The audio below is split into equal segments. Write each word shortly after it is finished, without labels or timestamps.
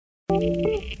You are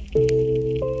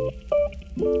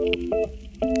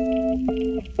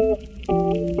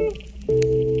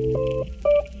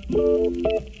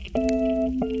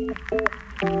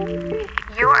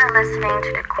listening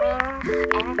to the Queens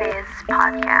in Biz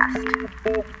podcast.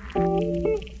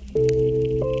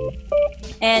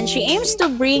 And she aims to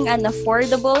bring an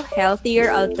affordable, healthier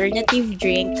alternative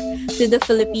drink to the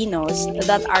Filipinos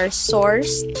that are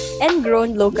sourced and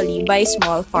grown locally by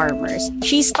small farmers.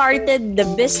 She started the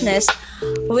business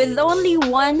with only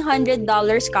 $100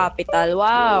 capital.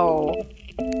 Wow!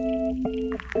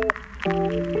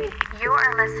 You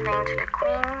are listening to the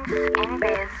Queens in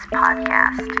Biz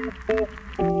podcast.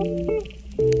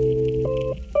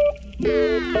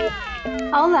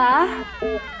 Hola!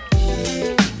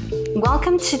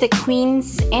 Welcome to the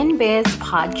Queens in Biz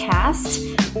podcast,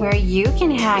 where you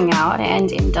can hang out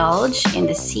and indulge in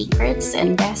the secrets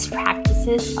and best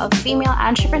practices of female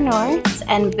entrepreneurs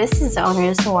and business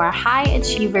owners who are high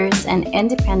achievers and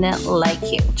independent like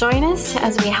you. Join us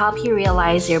as we help you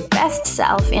realize your best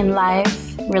self in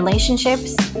life,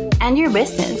 relationships, and your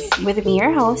business with me,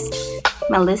 your host,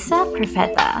 Melissa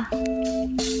Perfetta.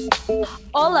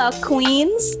 Hola,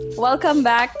 Queens! Welcome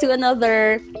back to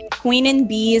another Queen and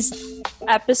Bees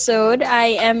episode.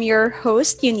 I am your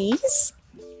host, Eunice.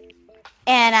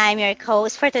 And I'm your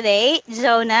host for today,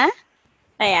 Jonah.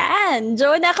 Ayan.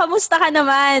 Jonah, kamusta ka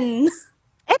naman?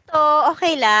 Eto,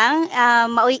 okay lang.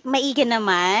 Maigi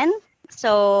naman.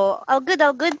 So, all good,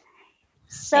 all good.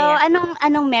 So, Ayan.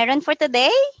 anong meron for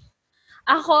today?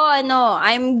 Ako,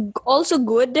 I'm also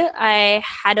good. I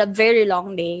had a very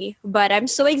long day, but I'm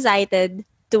so excited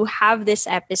to have this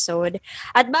episode.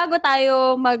 At bago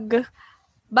tayo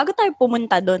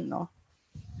pumunta doon, no?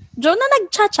 Jonah,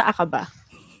 nagtsatsa ka ba?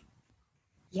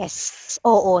 Yes.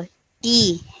 Oo.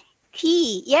 Tea.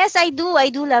 Yes, I do.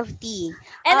 I do love tea.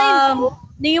 And I know,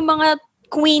 yung mga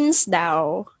queens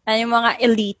daw, and yung mga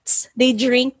elites, they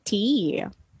drink tea.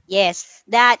 Yes,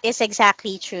 that is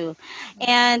exactly true.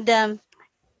 And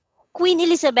Queen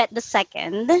Elizabeth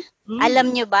II,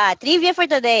 alam nyo ba, trivia for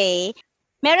today,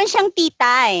 meron siyang tea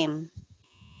time.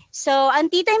 So, ang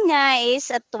tea time niya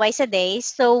is twice a day.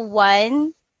 So,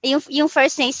 yung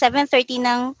first na is 7:30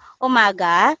 ng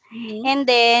umaga. Mm-hmm. And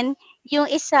then, yung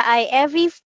isa ay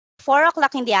every 4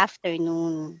 o'clock in the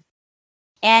afternoon.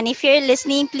 And if you're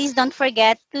listening, please don't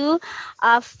forget to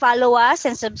follow us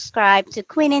and subscribe to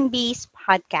Queen and Bees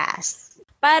podcast.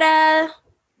 Para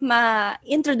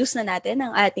ma-introduce na natin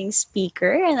ang ating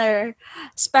speaker and our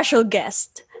special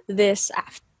guest this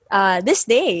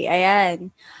day. Ayan.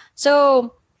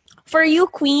 So, for you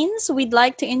queens, we'd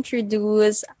like to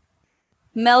introduce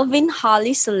Melvene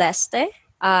Holly Celeste.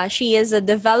 She is a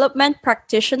development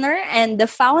practitioner and the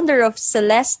founder of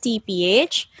Celeste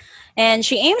TPH. And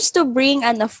she aims to bring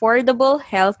an affordable,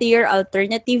 healthier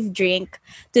alternative drink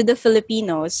to the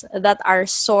Filipinos that are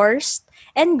sourced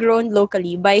and grown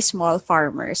locally by small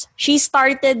farmers. She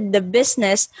started the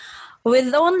business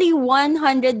with only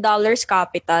 $100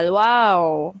 capital.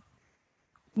 Wow!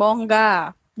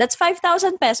 Bongga. That's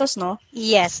 5,000 pesos, no?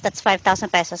 Yes, that's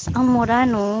 5,000 pesos. Ang mura,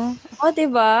 no? Oh,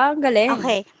 diba? Galing.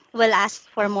 Okay, we'll ask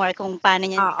for more kung paano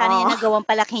niya nagawang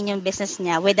palakihin yung business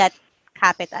niya with that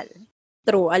capital.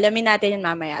 True. Alamin natin yun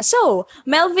mamaya. So,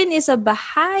 Melvene is a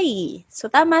Baha'i. So,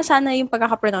 tama sana yung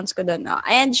pagkakapronounce ko doon. No?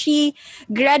 And she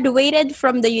graduated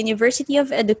from the University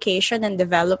of Education and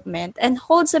Development and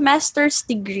holds a master's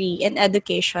degree in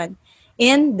education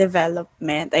in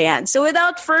development. Ayan. So,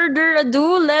 without further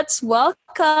ado, let's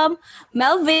welcome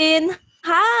Melvene.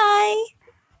 Hi!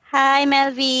 Hi,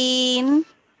 Melvene.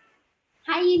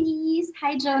 Hi, Eunice.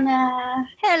 Hi, Jonah.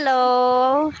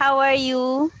 Hello. How are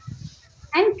you?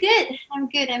 I'm good.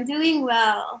 I'm doing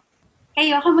well.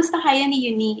 Kayo, kamusta kayo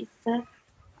ni Eunice?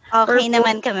 Okay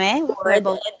naman kami.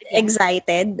 We're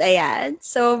excited. Ayan.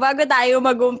 So, bago tayo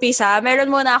mag-umpisa, meron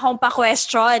muna akong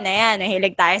pa-question. Ayan,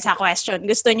 nahilig tayo sa question.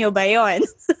 Gusto nyo ba yon?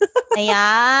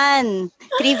 Ayan.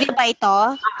 Trivia ba ito?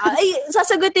 Ay,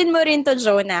 sasagutin mo rin to,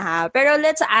 Jonah, ha? Pero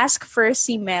let's ask first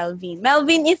si Melvene.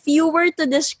 Melvene, if you were to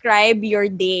describe your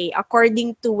day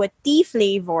according to a tea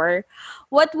flavor,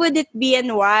 what would it be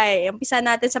and why? Umpisa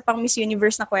natin sa pang Miss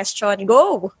Universe na question.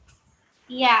 Go!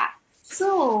 Yeah.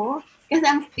 So, kasi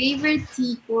ang favorite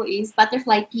tea ko is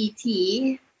butterfly pea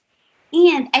tea.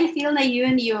 And I feel na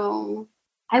yun yung,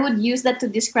 I would use that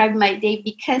to describe my day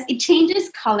because it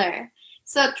changes color.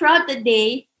 So, throughout the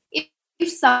day, if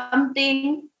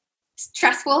something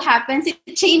stressful happens,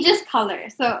 it changes color.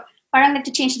 So, parang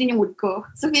nag-change din yung mood ko.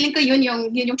 So, feeling ko yun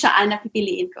yung tsaan na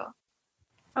pipiliin ko.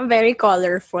 Very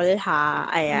colorful, ha?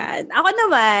 Ayan. Ako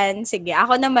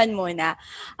naman muna.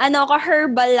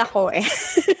 Herbal ako eh.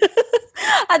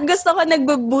 At gusto ko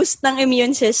nagbo-boost ng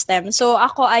immune system. So,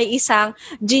 ako ay isang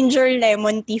ginger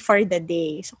lemon tea for the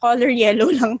day. So, color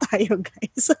yellow lang tayo,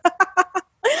 guys.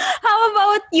 How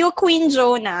about you, Queen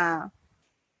Jonah?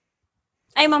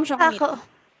 Ay, ma'am siya kumita.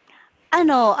 Ako,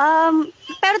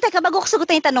 pero teka, bago ko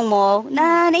sagutin yung tanong mo,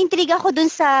 naintriga ako dun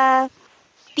sa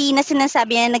tea na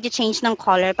sinasabi na nag-change ng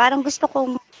color. Parang gusto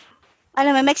kong,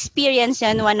 ma-experience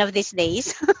yun one of these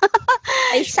days.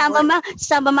 Ay, sure.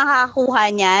 Saan ba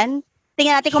makakakuha niyan?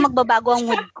 Tingnan natin kung magbabago ang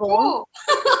mood ko.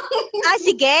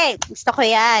 Sige. Gusto ko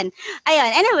yan.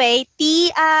 Ayun, anyway,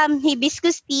 tea,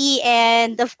 hibiscus tea,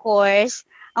 and of course,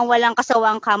 ang walang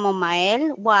kasawang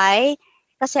chamomile. Why?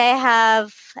 Kasi I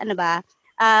have,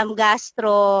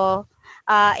 gastro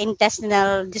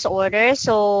intestinal disorder.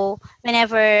 So,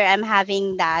 whenever I'm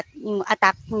having that, yung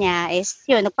attack niya is,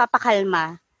 yun,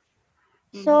 nagpapakalma.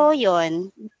 So,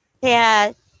 yun.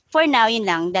 Kaya, for now, yun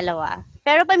lang, dalawa.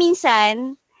 Pero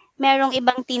paminsan, merong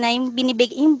ibang tea na yung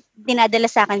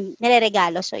dinadala sa akin,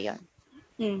 nireregalo. So, yun.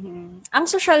 Mm-hmm. Ang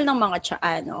social ng mga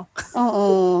tsaa, no?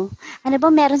 Oo. Ano ba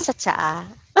meron sa tsaa?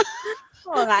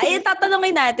 Oo nga.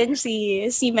 Tatanungin natin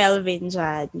si Melvene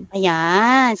dyan.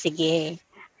 Ayan, sige.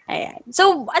 Ayan.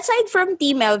 So, aside from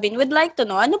tea, Melvene, would like to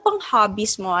know, ano pang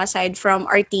hobbies mo aside from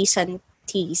artisan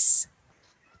teas?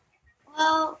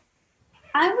 Well,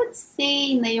 I would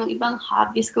say na yung ibang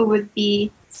hobbies ko would be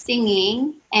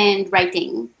singing and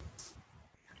writing.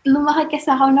 Lumaki kasi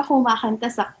ako na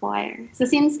kumakanta sa choir. So,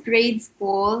 since grade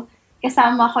school,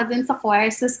 kasama ko dun sa choir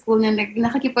sa school na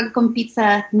nakikipag-compete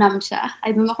sa NAMSHA.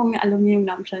 I don't know kung alam niyo yung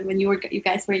NAMSHA when you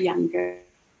guys were younger.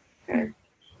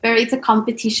 Pero it's a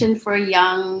competition for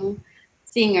young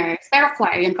singers. Pero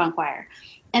choir, yun pang choir.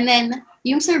 And then,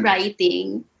 yung sa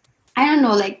writing, I don't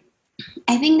know, like,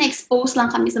 I think na-expose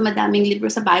lang kami sa madaming libro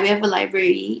sa bahay. We have a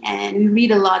library and we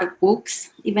read a lot of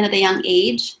books, even at a young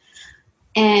age.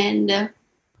 And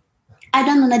I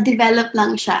don't know, na-develop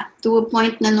lang siya to a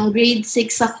point na nung grade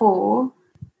 6 ako,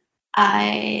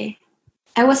 I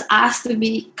was asked to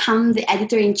become the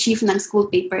editor-in-chief ng school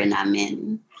paper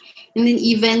namin. And then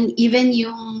even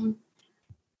yung,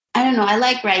 I don't know, I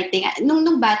like writing.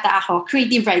 Nung bata ako,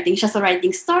 creative writing siya, so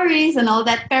writing stories and all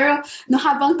that. Pero nung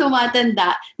habang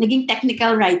tumatanda, naging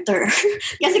technical writer.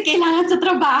 Kasi kailangan sa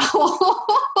trabaho.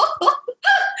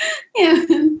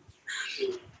 Yun.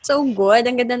 So good.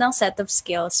 Ang ganda ng set of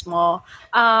skills mo.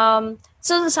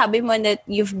 So sabi mo that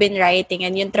you've been writing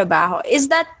and yung trabaho. Is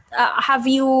that, have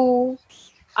you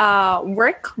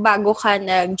work bago ka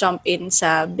nag-jump in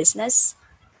sa business?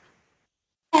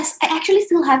 Yes, I actually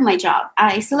still have my job.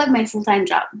 I still have my full-time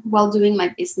job while doing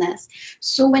my business.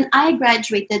 So when I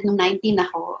graduated nung 19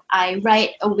 ako, I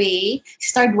right away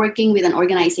started working with an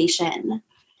organization.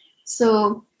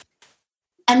 So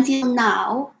until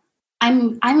now,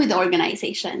 I'm with the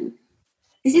organization.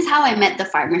 This is how I met the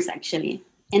farmers actually,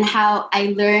 and how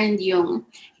I learned yung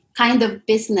kind of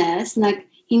business na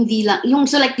hindi lang yung,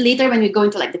 so like later when we go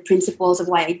into like the principles of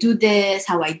why I do this,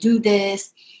 how I do this,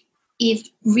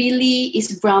 it really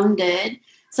is grounded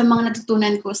sa mga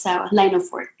natutunan ko sa line of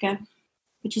work,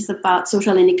 which is about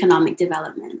social and economic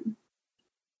development.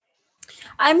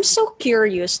 I'm so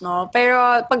curious, no? Pero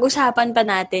pag-usapan pa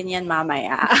natin yan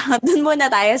mamaya. Doon muna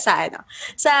tayo sa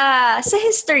sa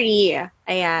history.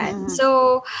 Ayan.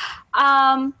 So,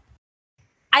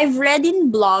 I've read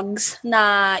in blogs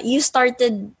na you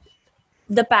started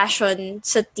the passion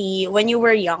sa tea when you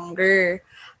were younger.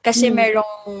 Kasi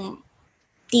merong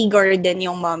tea garden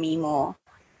yung mommy mo.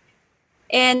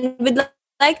 And we'd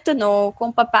like to know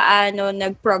kung paano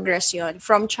nag-progress yun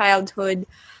from childhood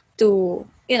to,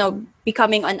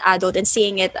 becoming an adult and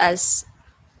seeing it as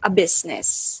a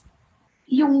business.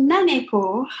 Yung nanay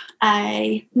ko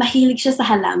ay mahilig siya sa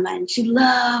halaman. She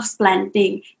loves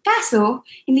planting. Kaso,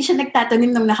 hindi siya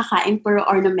nagtatanim ng nakakain pero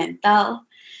ornamental.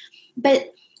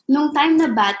 But nung time na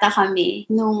bata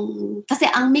kami, kasi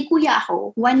ang may kuya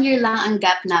ako, 1 year lang ang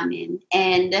gap namin.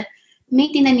 And may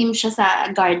tinanim siya sa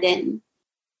garden.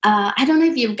 I don't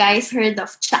know if you guys heard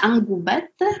of tsaang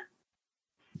gubat.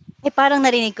 Parang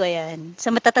narinig ko yan.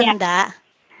 Sa matatanda.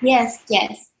 Yeah.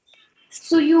 Yes.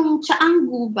 So yung tsaang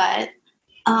gubat,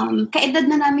 kaedad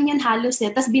na namin yan halos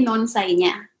tapos binonsai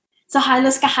niya. So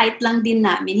halos ka-height lang din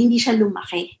namin, hindi siya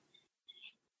lumaki.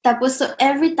 Tapos so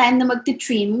every time na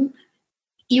magti-trim,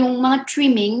 yung mga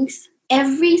trimmings,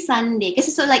 every Sunday,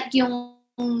 kasi so like yung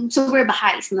super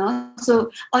bahays, no? So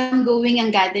ongoing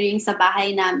ang gathering sa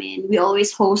bahay namin. We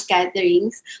always host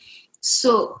gatherings.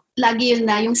 So, lagi yun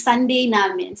na, yung Sunday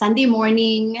namin, Sunday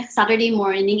morning, Saturday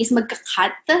morning, is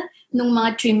magka-cut nung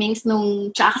mga trimmings nung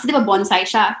tsaka. Kasi di ba bonsai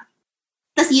siya?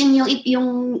 Tapos yun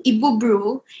yung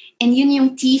ibu-brew, and yun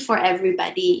yung tea for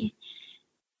everybody.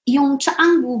 yung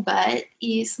tsaang gubat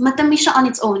is matamis siya on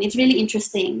its own. It's really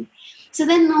interesting. So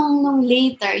then, nung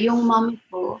later, yung mommy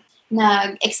ko,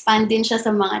 nag-expand din siya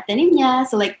sa mga tanim niya.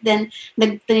 So like, then,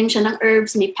 nagtanim siya ng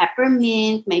herbs. May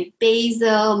peppermint, may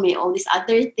basil, may all these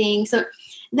other things. So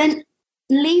then,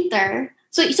 later,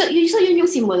 so yun yung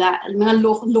simula. Mga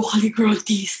locally grown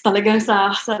teas. Talagang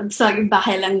sa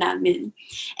bahay lang namin.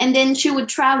 And then, she would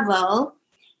travel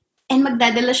and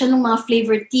magdadala siya ng mga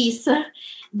flavored teas.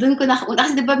 Doon ko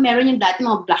kasi di ba meron yung dati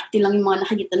mga black tea lang yung mga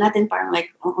nakikita natin, parang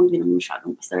like, hindi naman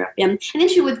masyadong masarap yan. And then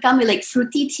she would come with like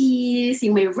fruity teas,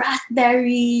 yung may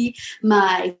raspberry,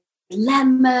 may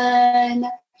lemon,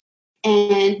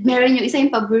 and meron yung isa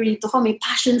yung paborito ko, may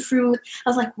passion fruit. I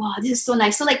was like, wow, this is so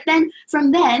nice. So like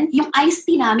from then, yung iced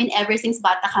tea namin ever since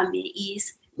bata kami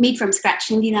is made from scratch.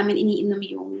 Hindi namin iniinom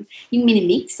yung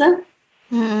minimix.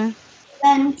 Mm-hmm.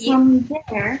 Then from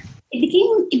there,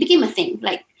 it became a thing.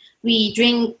 Like, we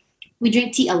drink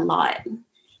tea a lot.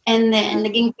 And then,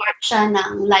 naging part siya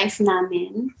ng life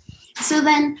namin. So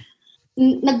then,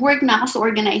 nag-work na ako sa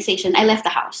organization. I left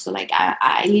the house. So like,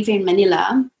 I live here in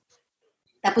Manila.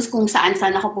 Tapos kung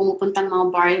saan-saan ako pumupuntang mga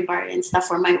bar and stuff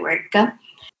for my work.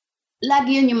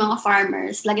 Lagi yun yung mga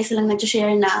farmers. Lagi silang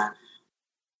nag-share na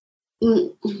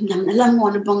alam mo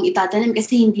ano bang itatanim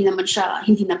kasi hindi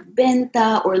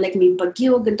nabenta or like may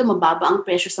bagyo, ganito, mababa ang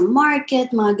presyo sa market,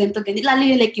 mga ganito. Lalo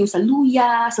yung like yung sa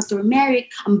luya, sa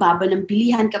turmeric, ang baba ng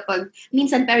bilihan kapag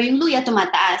minsan, pero yung luya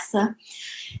tumataas.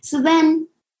 So then,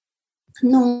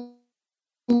 nung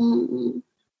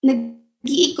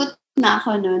nag-iikot na ako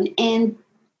nun, and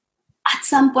at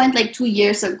some point like 2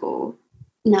 years ago,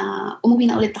 na umuwi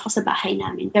na ulit ako sa bahay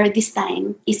namin. Pero this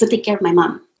time is to take care of my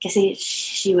mom. Kasi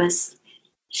she was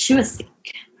sick.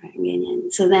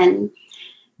 Ganyan. So then,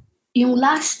 yung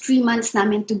last 3 months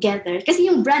namin together, kasi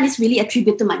yung brand is really a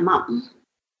tribute to my mom.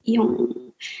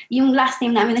 Yung last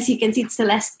name namin, as you can see, it's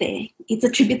Celeste. It's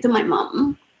a tribute to my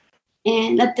mom.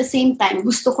 And at the same time,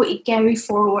 gusto ko i-carry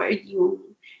forward yung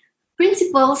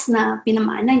principles na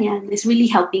pinamana niya is really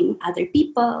helping other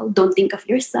people. Don't think of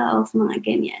yourself, mga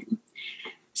ganyan.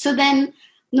 So then,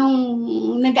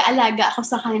 nung nag-aalaga ako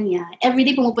sa kanya,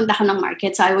 everyday pumupunta ako ng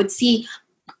market. So I would see,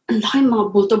 ang laki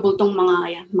mga bulto-bultong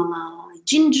mga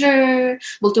ginger,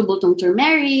 bulto-bultong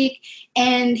turmeric,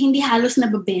 and hindi halos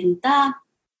nababenta.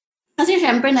 Kasi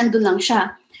syempre, nandun lang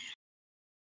siya.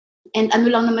 And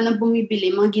ano lang naman ang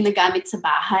bumibili, mga ginagamit sa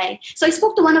bahay. So I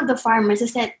spoke to one of the farmers.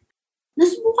 I said,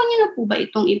 nasubukan niyo na po ba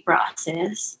itong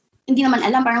i-process? Hindi naman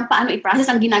alam parang paano i-process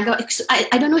ang ginagawa.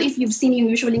 I don't know if you've seen yung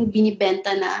usually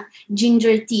binibenta na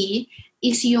ginger tea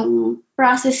is yung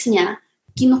process niya,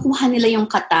 kinukuha nila yung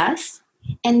katas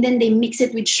and then they mix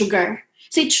it with sugar.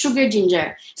 So it's sugar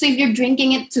ginger. So if you're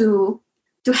drinking it to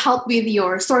help with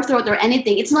your sore throat or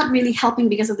anything, it's not really helping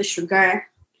because of the sugar.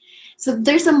 So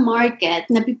there's a market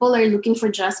na people are looking for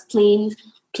just plain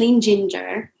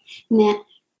ginger. And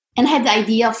I had the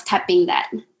idea of tapping that.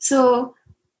 So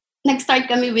nag-start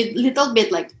kami with little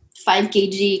bit like 5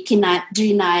 kg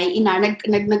drinay,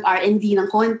 nag-R&D ng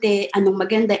konti, anong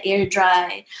maganda, air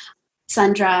dry,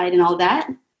 sun dried, and all that.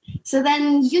 So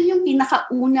then, yun yung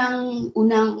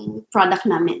pinaka-unang product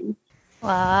namin.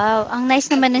 Wow, ang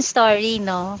nice naman ng story,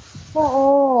 no?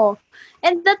 Oo.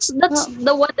 And that's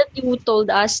the one that you told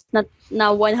us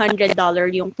na $100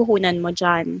 yung puhunan mo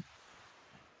dyan.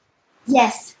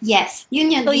 Yes.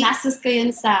 Yun. So, ginastos ko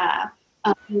yun sa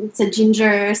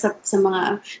ginger, sa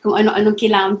mga kung ano-anong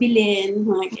kailangan bilhin,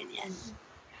 mga ganyan.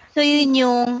 So yun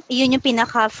yung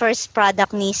pinaka first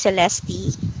product ni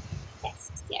Celeste.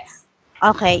 Yes.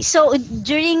 Okay. So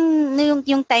during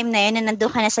yung time na yun na nandun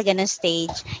ka na sa ganung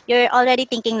stage, you're already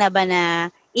thinking na ba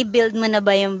na i-build mo na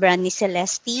ba yung brand ni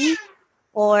Celeste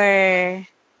or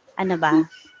ano ba?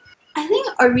 I think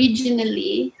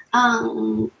originally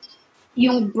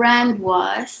yung brand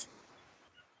was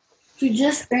to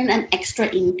just earn an extra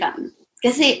income.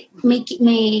 Kasi may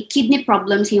kidney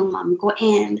problems yung mom ko,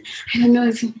 and I don't know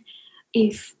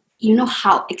if you know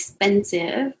how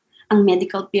expensive ang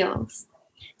medical bills.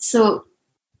 So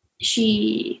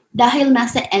dahil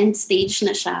nasa end stage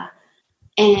na siya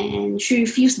and she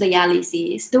refused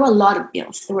dialysis, there were a lot of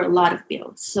bills.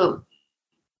 So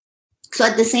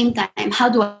at the same time, how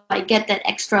do I get that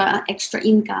extra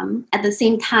income at the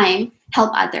same time help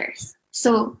others?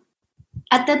 So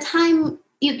at the time,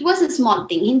 it was a small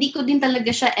thing. Hindi ko din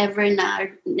talaga siya ever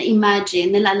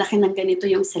na-imagine na lalaki ng ganito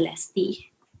yung Celeste.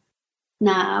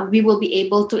 Na we will be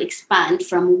able to expand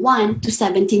from 1 to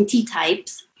 17 tea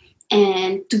types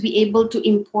and to be able to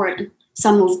import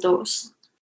some of those.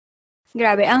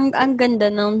 Grabe, ang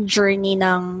ganda ng journey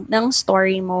ng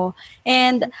story mo.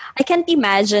 And I can't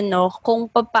imagine no kung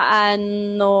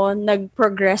papaano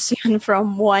nag-progress yun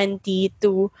from 1 tea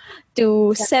to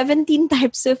 17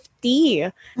 types of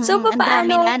tea. So Ang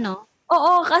dami na, papaano? no?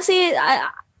 Oo, kasi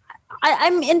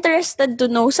I'm interested to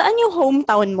know saan yung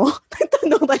hometown mo?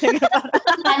 Nagtanong talaga.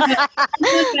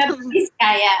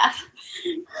 Kaya.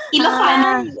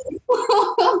 Ilocano.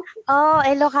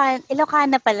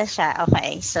 Ilocana pala siya.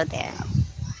 Okay, so there.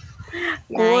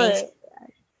 Cool. Nice.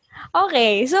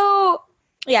 Okay, so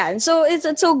yeah, so it's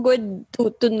so good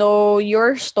to know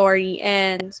your story,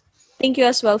 and thank you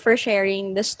as well for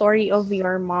sharing the story of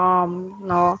your mom,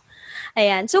 no?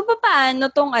 Ayan. So papaano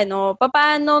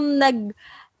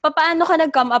ka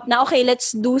nag-come up na okay,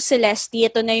 let's do Celeste.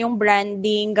 Ito na yung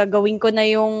branding, gagawin ko na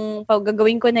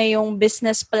yung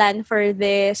business plan for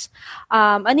this.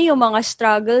 Ano yung mga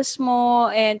struggles mo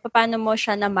and paano mo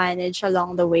siya na manage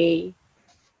along the way?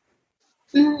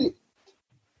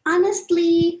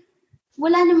 Honestly,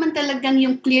 wala naman talagang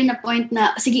yung clear na point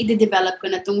na, sige, i-develop ko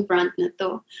na tong brand na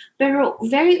to. Pero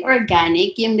very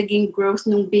organic yung naging growth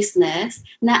ng business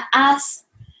na as,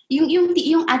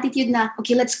 yung attitude na,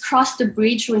 okay, let's cross the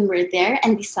bridge when we're there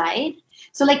and decide.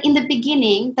 So like in the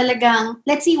beginning, talagang,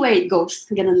 let's see where it goes.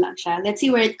 Ganun lang siya. Let's see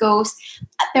where it goes.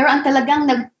 Pero ang talagang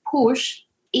nag-push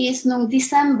is nung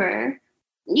December,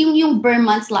 yung burn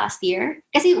months last year.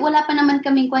 Kasi wala pa naman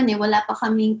kaming wala pa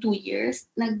kaming 2 years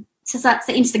sa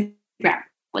Instagram.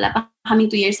 Wala pa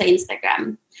kaming 2 years sa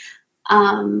Instagram.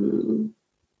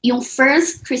 Yung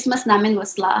first Christmas namin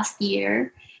was last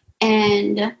year.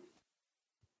 And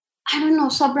I don't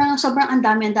know, sobrang ang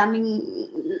daming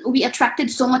we attracted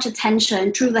so much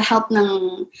attention through the help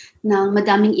ng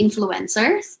madaming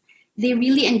influencers. They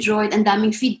really enjoyed ang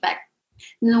daming feedback.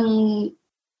 I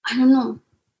don't know,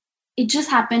 it just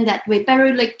happened that way.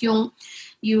 Pero like yung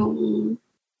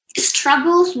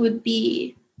struggles would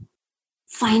be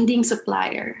finding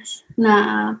suppliers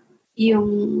na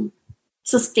yung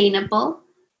sustainable.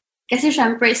 Kasi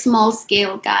syempre, small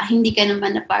scale ka. Hindi ka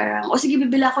naman na parang, sige,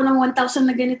 bibili ako ng 1,000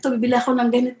 na ganito, bibili ako ng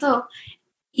ganito.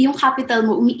 Yung capital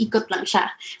mo, umiikot lang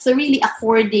siya. So really,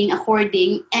 according.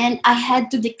 And I had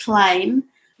to decline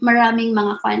maraming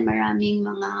mga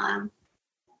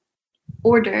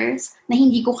orders na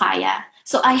hindi ko kaya.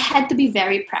 So I had to be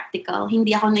very practical.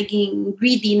 Hindi ako naging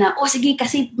greedy na, sige,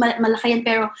 kasi malaki yan.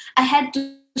 Pero I had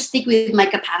to stick with my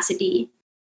capacity.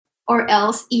 Or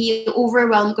else,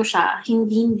 i-overwhelm ko siya,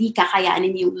 hindi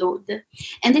kakayanin yung load.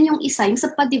 And then yung isa, yung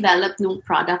sa pag-develop ng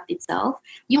product itself,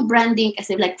 yung branding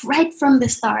kasi like right from the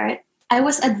start, I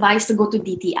was advised to go to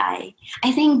DTI.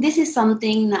 I think this is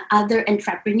something na other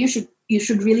entrepreneurs you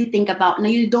should really think about.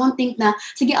 Na you don't think na,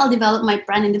 sige, I'll develop my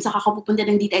brand and then saka ako pupunta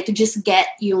ng DTI to just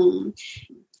get yung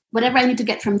whatever I need to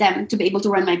get from them to be able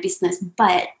to run my business.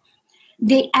 But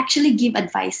they actually give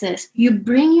advices. You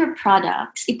bring your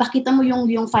products, ipakita mo yung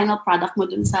final product mo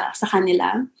dun sa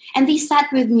kanila. And they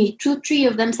sat with me, 3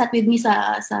 of them sat with me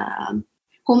sa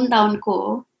hometown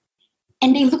ko.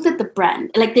 And they looked at the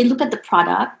brand, like they looked at the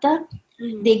product.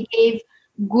 Mm-hmm. They gave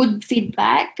good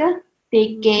feedback.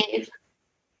 They gave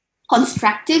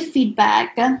constructive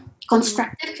feedback,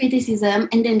 constructive criticism,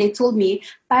 and then they told me,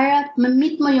 para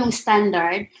ma-meet mo yung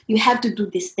standard, you have to do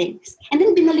these things. And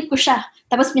then binalik ko siya.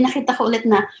 Tapos pinakita ko ulit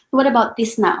na, what about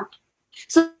this now?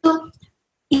 So,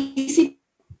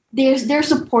 they're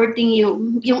supporting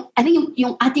you. I think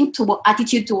yung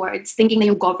attitude towards thinking that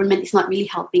yung government is not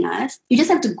really helping us, you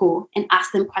just have to go and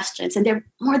ask them questions. And they're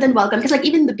more than welcome. Because like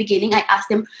even in the beginning, I asked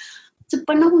them, sa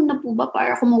panahon na po ba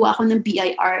para kumuha ako ng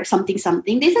BIR something?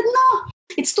 They said, no,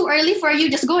 it's too early for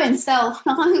you. Just go and sell.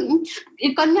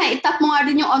 Ikaw nga, itap mo nga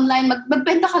rin yung online.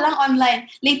 Magbenta ka lang online.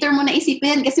 Later mo na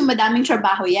isipin yan kasi madaming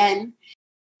trabaho yan.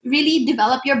 Really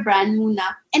develop your brand muna.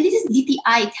 And this is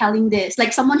DTI telling this.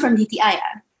 Like someone from DTI.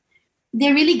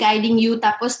 They're really guiding you.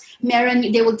 Tapos,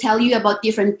 they will tell you about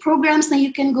different programs na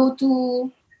you can go to.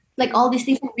 Like all these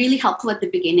things are really helpful at the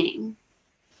beginning.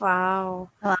 Wow.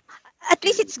 At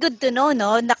least it's good to know,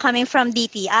 no, na coming from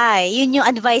DTI, yun yung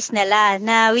advice nila,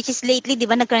 na which is lately, di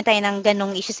ba, nagkaroon tayo ng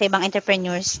ganong issue sa ibang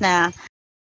entrepreneurs na,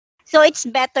 so it's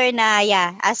better na,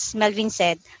 as Melvene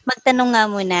said, magtanong nga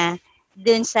muna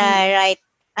dun sa right,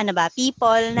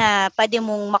 people na pwede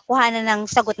mong makuha na ng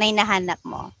sagot na hinahanap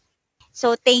mo.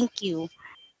 So, thank you.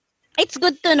 It's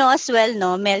good to know as well,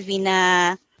 no, Melvene, na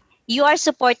you are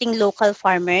supporting local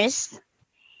farmers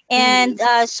and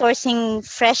sourcing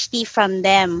fresh tea from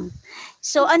them.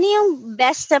 So, ano yung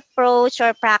best approach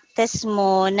or practice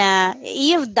mo na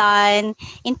you've done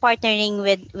in partnering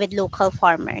with local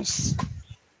farmers?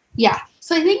 Yeah.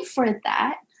 So, I think for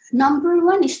that, number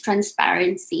one is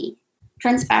transparency.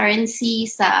 transparency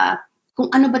sa kung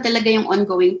ano ba talaga yung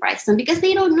ongoing price nun. Because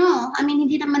they don't know. I mean,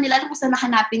 hindi naman nila alam kung saan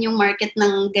nahanapin yung market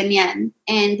ng ganyan.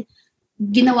 And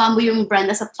ginawa mo yung brand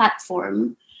as a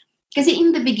platform. Kasi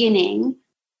in the beginning,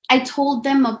 I told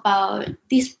them about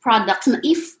these products na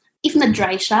if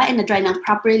na-dry siya and na-dry ng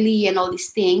properly and all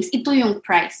these things, ito yung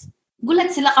price.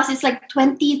 Gulat sila kasi it's like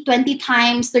 20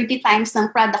 times, 30 times ng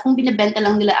product kung binibenta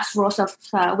lang nila as raw sa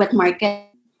wet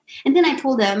market. And then I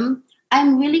told them,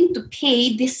 I'm willing to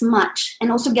pay this much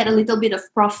and also get a little bit of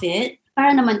profit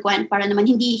para naman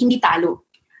hindi talo.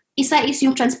 Isa is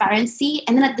yung transparency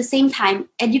and then at the same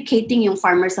time, educating yung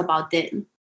farmers about it.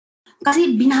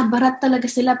 Kasi binabarat talaga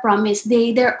sila, promise.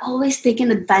 They're always taken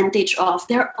advantage of.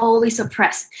 They're always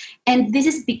oppressed. And this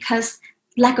is because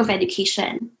lack of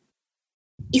education.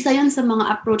 Isa yun sa mga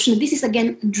approach na this is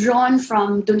again drawn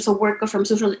from dun sa work from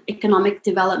social economic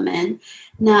development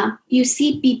na you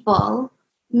see people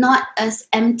not as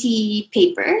empty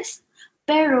papers,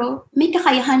 pero may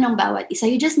kakayahan ng bawat isa.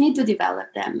 You just need to develop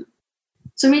them.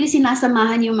 So really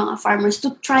sinasamahan yung mga farmers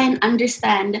to try and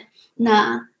understand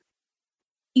na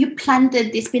you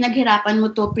planted this, pinaghirapan mo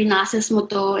to, prinocess mo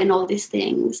to, and all these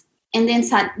things. And then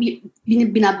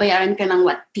binabayaran ka ng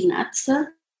peanuts?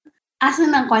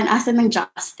 Asan ng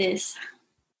justice?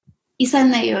 Isa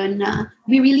na yun na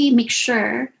we really make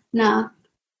sure na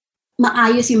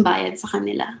maayos yung bayad sa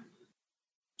kanila.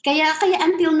 Kaya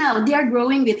until now, they are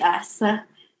growing with us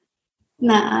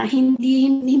na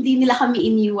hindi nila kami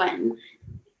iniwan.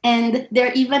 And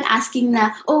they're even asking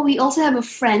na, oh, we also have a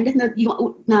friend na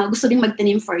gusto rin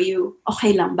magtanim for you.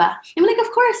 Okay lang ba? I'm like,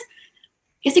 of course.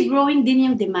 Kasi growing din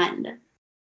yung demand.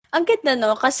 Ang ganda,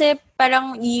 no? Kasi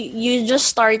parang you just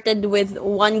started with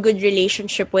one good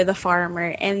relationship with a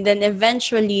farmer and then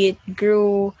eventually it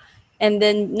grew and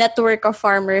then network of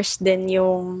farmers din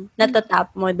yung natatap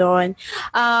mo doon.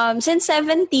 Since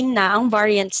 17 na ang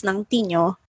variants ng tea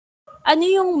nyo, ano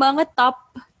yung mga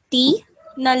top tea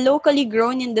na locally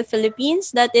grown in the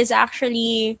Philippines that is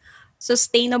actually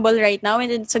sustainable right now and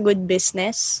it's a good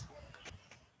business?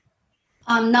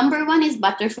 Number 1 is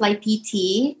butterfly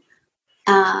tea,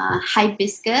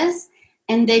 hibiscus,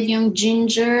 and then yung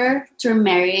ginger,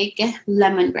 turmeric,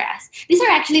 lemongrass. These are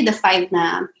actually the 5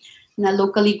 na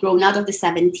locally grown out of the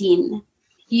 17.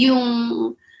 Yung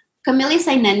Camellia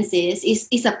sinensis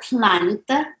is a plant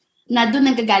na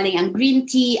doon nagagaling ang green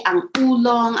tea, ang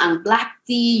oolong, ang black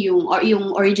tea,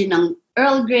 yung origin ng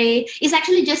Earl Grey, is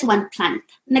actually just one plant.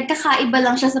 Nagkakaiba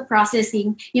lang siya sa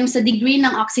processing, yung sa degree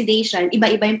ng oxidation,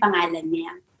 iba-iba yung pangalan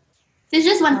niya. So it's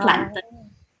just one plant.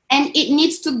 And it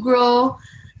needs to grow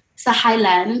sa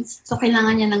highlands, so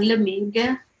kailangan niya ng lamig.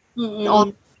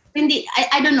 Hindi,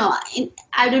 I don't know.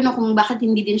 I don't know kung bakit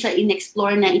hindi din siya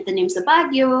in-explore na itanim sa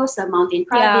Baguio, sa Mountain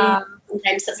Province,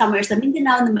 sometimes somewhere sa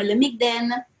Mindanao na malamig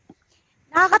din.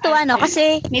 Nakakatuwa, no?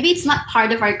 Kasi maybe it's not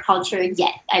part of our culture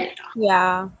yet. I don't know.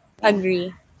 Yeah,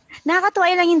 agree.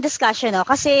 Nakakatuwa lang yung discussion, no?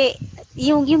 Kasi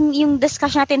yung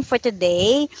discussion natin for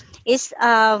today is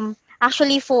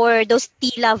actually for those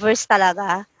tea lovers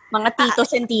talaga. Mga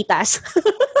titos and titas.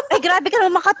 Ay, grabe ka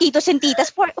naman mga titos and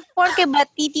titas. Porque ba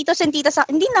titos and titas?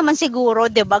 Hindi naman siguro,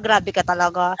 di ba? Grabe ka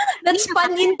talaga. That's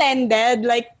pun intended.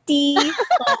 Like, titos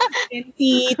and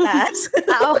titas.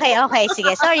 Okay.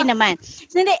 Sige, sorry naman.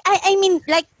 So, I mean,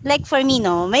 like for me,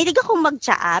 no? Mahilig akong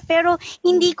mag-tsaa, pero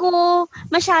hindi ko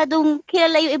masyadong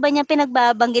kilala yung iba niya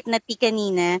pinagbabanggit na tea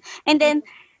kanina. And then,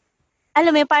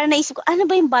 alam mo, parang naisip ko, ano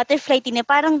ba yung butterfly tea na?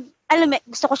 Parang, alam mo,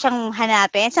 gusto ko siyang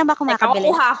hanapin. Saan ba ako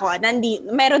makabili? Kuha ko.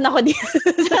 Meron ako dito.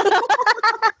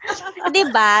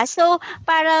 Diba? So,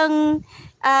 parang,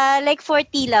 like for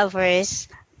tea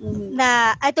lovers,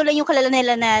 na, ito lang yung kalala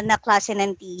nila na klase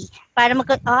ng tea. Para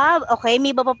okay,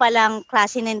 may iba pa palang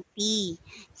klase ng tea.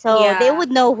 So, they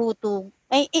would know who to,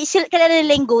 kalala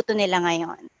nila yung go-to nila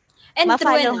ngayon. And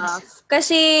true enough.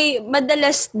 Kasi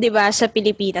madalas, di ba, sa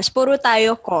Pilipinas, puro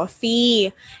tayo coffee.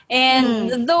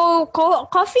 And though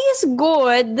coffee is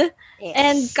good,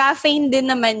 and caffeine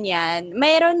din naman yan,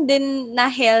 mayroon din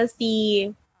na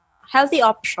healthy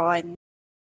option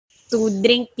to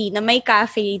drink tea na may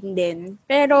caffeine din.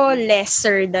 Pero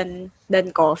lesser than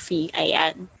coffee.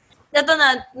 Ayan. Ito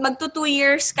na, magto 2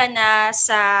 years ka na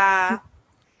sa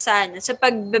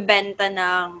pagbebenta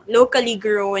ng locally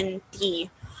grown tea.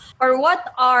 Or what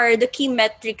are the key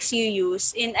metrics you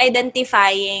use in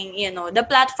identifying, the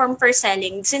platform for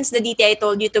selling? Since the DTI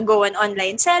told you to go on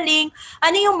online selling,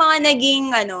 ano yung mga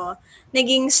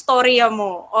naging storya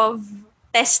mo of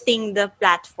testing the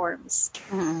platforms?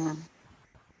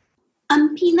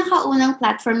 Ang pinakaunang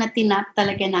platform na tinap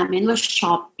talaga namin was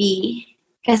Shopee.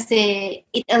 Kasi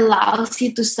it allows you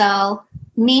to sell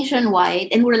nationwide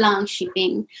and wala lang ang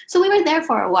shipping. So we were there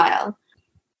for a while.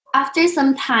 After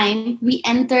some time, we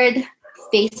entered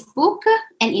Facebook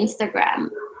and Instagram.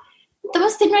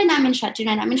 Tapos tinry namin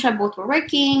siya. Both were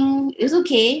working. It was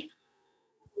okay.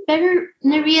 Pero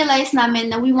na-realize namin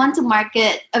na we want to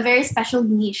market a very special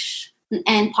niche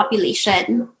and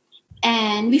population.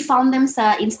 And we found them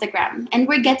sa Instagram. And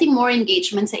we're getting more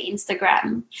engagement sa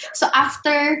Instagram. So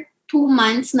after 2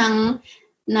 months ng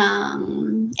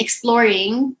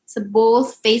exploring sa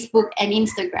both Facebook and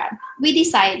Instagram, we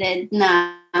decided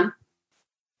na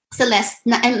Celeste,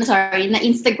 na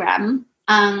Instagram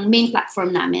ang main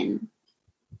platform namin.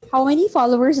 How many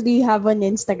followers do you have on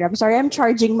Instagram? Sorry, I'm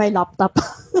charging my laptop.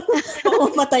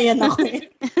 Matayan ako eh.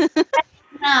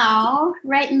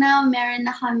 Right now, meron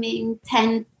na kaming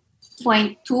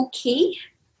 10.2K.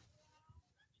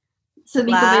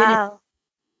 Sabi ko ba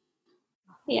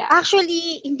yeah.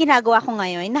 Actually, yung ginagawa ko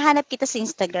ngayon, nahanap kita sa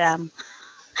Instagram.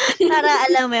 Para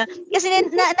alam mo yun. Kasi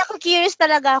naku-curious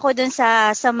talaga ako dun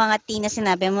sa mga tea na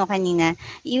sinabi mo kanina.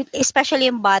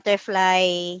 Especially yung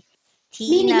butterfly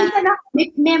tea na...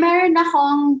 Meron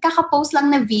akong kakapost lang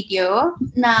na video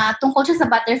na tungkol siya sa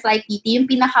butterfly tea,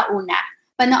 yung pinakauna.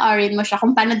 Panoorin mo siya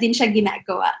kung paano din siya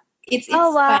ginagawa. It's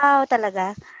wow,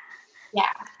 talaga?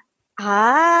 Yeah.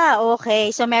 Okay.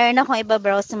 So, meron akong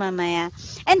iba-browse na mamaya.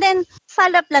 And then,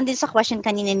 follow up lang din sa question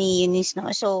kanina ni Eunice,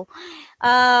 no? So,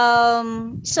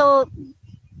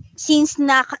 since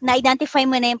na-identify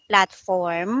mo na yung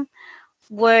platform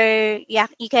where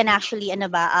you can actually,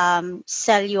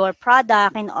 sell your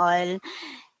product and all,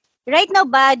 right now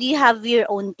ba, do you have your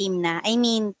own team na? I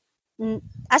mean,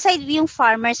 aside yung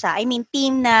farmers,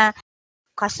 team na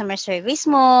customer service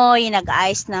mo, yung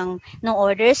nag-ayos ng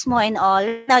orders mo and all.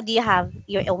 Now, do you have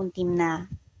your own team na?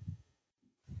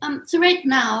 So right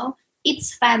now,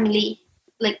 it's family.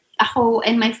 Like, ako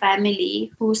and my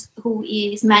family who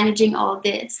is managing all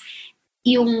this.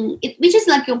 Which is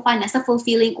like yung sa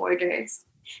fulfilling orders.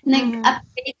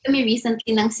 Nag-upgrade kami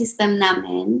recently ng system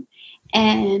namin.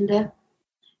 And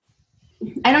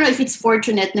I don't know if it's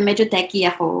fortunate na medyo techie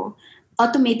ako.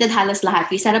 Automated halos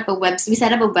lahat. We set up a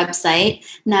website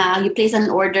na you place an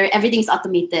order, everything's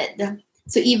automated.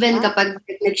 So even kapag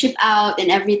nag-ship out and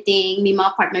everything, may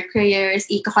mga partner couriers,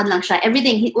 ikakod lang siya.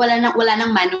 Everything, wala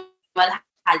nang manual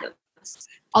halos.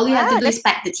 All you have to do is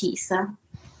pack the teas.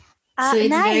 So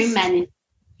it's nice. very managed.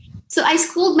 So I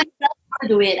schooled myself how to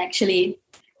do it actually.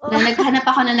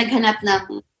 Naghanap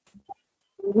ng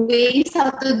ways how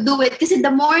to do it. Kasi the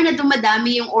more na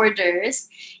dumadami yung orders,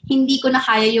 hindi ko na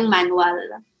kaya yung manual.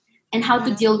 And how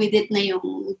to deal with it na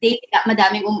yung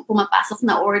madaming pumapasok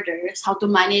na orders, how to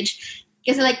manage.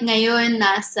 Kasi like ngayon,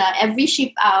 nasa every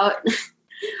ship out,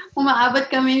 umaabot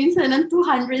kami minsan ng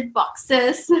 200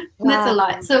 boxes. Wow. That's a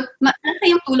lot. So, malaki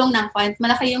yung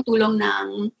tulong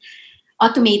ng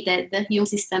automated yung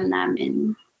system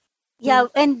namin. Yeah,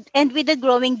 and with the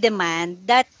growing demand,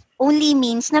 that only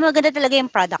means na maganda talaga yung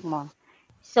product mo.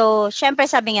 So, syempre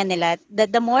sabi nga nila,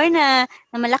 the more na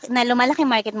lumalaki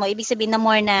market mo, ibig sabihin na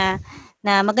more na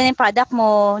maganda yung product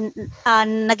mo,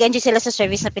 nag-enjoy sila sa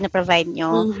service na pinaprovide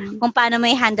nyo, kung paano mo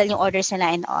i-handle yung orders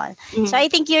nila and all. So,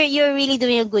 I think you're really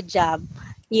doing a good job.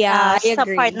 Yeah, I sa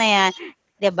agree. part na yan.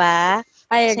 Diba?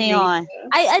 I agree. So,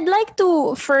 I'd like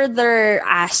to further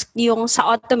ask yung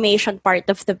sa automation part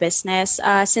of the business.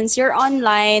 Since you're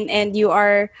online and you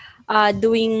are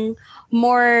doing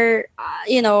more,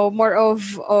 more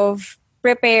of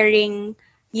preparing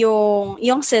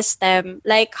yung system.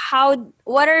 Like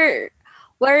what are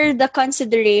the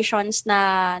considerations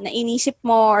na inisip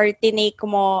mo or tinake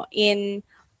mo in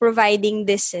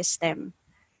providing this system?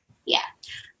 Yeah.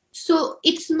 So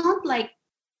it's not like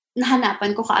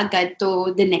nahanapan ko kaagad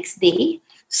to the next day.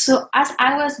 So as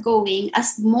I was going,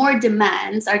 as more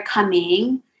demands are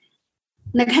coming,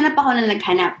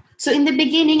 naghanap. So in the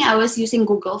beginning, I was using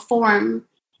Google Form.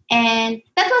 And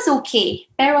that was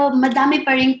okay. Pero madami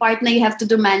pa ring part na you have to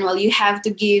do manual. You have to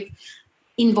give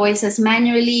invoices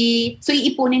manually. So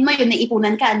iipunin mo yun,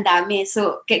 naipunan ka, ang dami.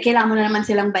 So kailangan mo na naman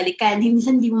silang balikan.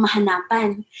 Minsan hindi mo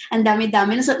mahanapan. Ang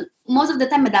dami-dami. So most of the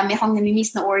time, madami akong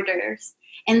namimiss na orders.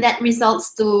 And that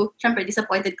results to, syempre,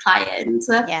 disappointed clients.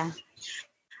 Yeah.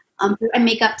 I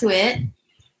make up to it.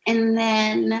 And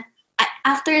then,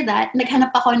 after that,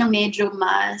 naghanap ako ng medyo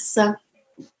mas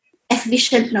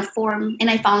efficient na form. And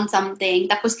I found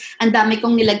something. Tapos, ang dami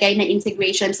kong nilagay na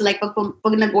integration. So, like,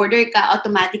 pag nag-order ka,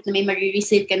 automatic na may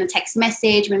ma-receive ka na text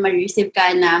message, may ma-receive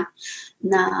ka na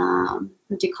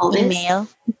what do you call this?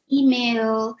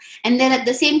 Email. And then at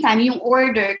the same time, yung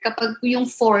order, kapag yung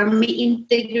form, may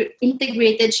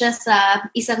integrated siya sa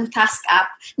isang task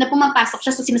app na pumapasok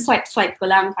siya, so sinaswipe ko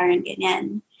lang, parang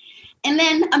ganyan. And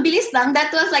then, ang bilis lang, that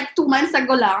was like 2 months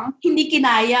ago lang, hindi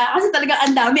kinaya. Kasi talaga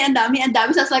ang dami.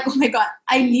 So I was like, oh my God,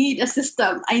 I need a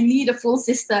system. I need a full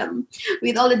system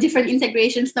with all the different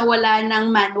integrations na wala ng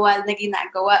manual na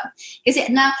ginagawa. Kasi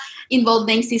involved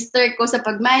na yung sister ko sa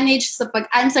pag-manage, sa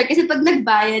pag-answer. Kasi pag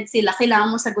nagbayad sila,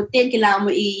 kailangan mo sagutin, kailangan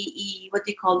mo what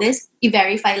do you call this?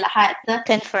 I-verify lahat.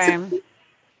 Confirm. So,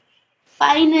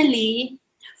 finally,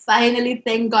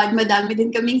 thank God, madami din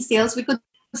kaming sales. We could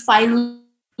finally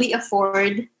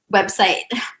afford website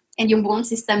and yung buong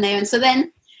system na yun. So then,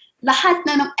 lahat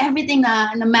na ng everything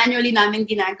na manually namin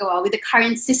ginagawa with the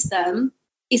current system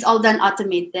is all done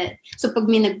automated. So pag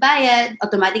may nagbayad,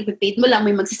 automatic paid mo lang,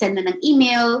 may magsisend na ng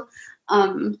email.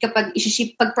 Kapag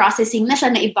isi-ship, pag processing na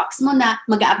siya, na i-box mo na,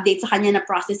 mag-update sa kanya na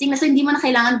processing na. So hindi mo na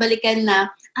kailangan balikan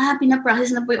na, pinaprocess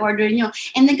na po yung order nyo.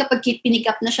 And then kapag pinick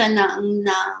up na siya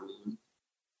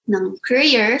ng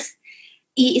couriers,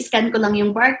 i-scan ko lang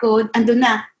yung barcode, andun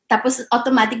na. Tapos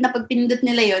automatic na pag pinindot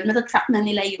nila yun, natatrack na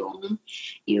nila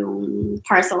yung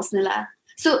parcels nila.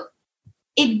 So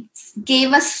it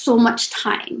gave us so much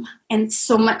time and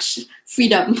so much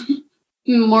freedom.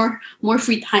 more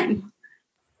free time.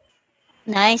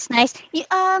 Nice.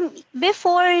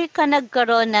 Before ka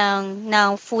nagkaroon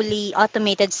ng fully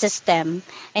automated system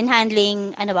and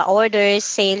handling orders,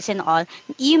 sales and all,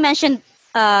 you mentioned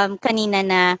kanina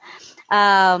na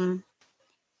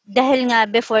dahil nga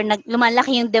before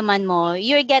lumalaki yung demand mo,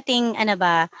 you're getting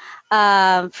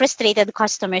frustrated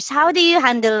customers. How do you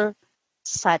handle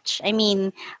such? I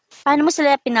mean, paano mo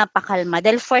sila pinapakalma?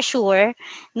 Dahil for sure,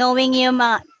 knowing yung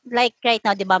mga, like right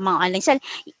now, 'di ba, mga online sell,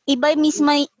 iba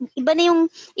na yung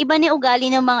ugali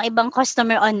ng mga ibang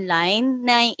customer online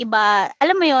na iba,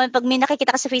 alam mo yun, pag may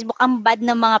nakikita ka sa Facebook, ang bad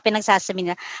ng mga pinagsasabi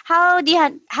nila.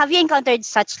 Have you encountered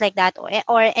such like that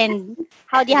and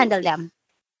how do you handle them?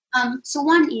 So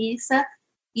one is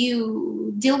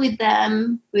you deal with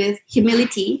them with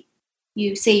humility.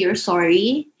 You say you're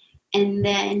sorry, and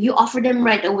then you offer them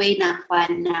right away na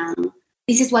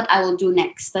this is what I will do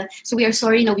next. So we are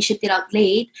sorry, we shipped it out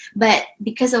late, but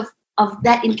because of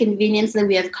that inconvenience that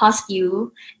we have caused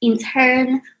you, in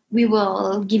turn, we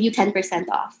will give you 10%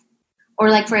 off. Or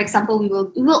like, for example, we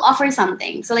will offer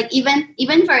something. So like even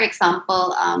for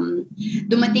example,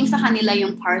 dumating sa kanila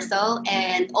yung parcel,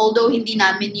 and although hindi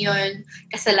namin yun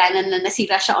kasalanan na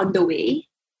nasira siya on the way,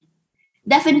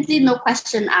 definitely no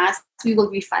question asked, we will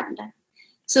refund.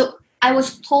 So I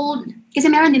was told, kasi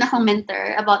meron din akong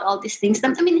mentor about all these things. I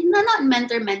mean, not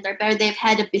mentor, but they've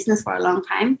had a business for a long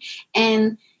time,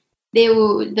 and they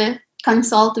would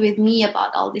consult with me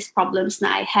about all these problems na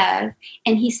I have.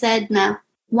 And he said na,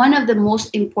 one of the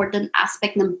most important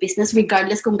aspect ng business,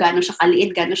 regardless kung gaano siya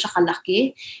kaliit, gaano siya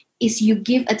kalaki, is you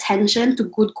give attention to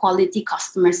good quality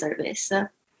customer service.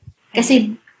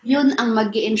 Kasi yun ang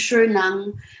mag-i-ensure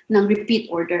ng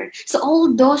repeat order. So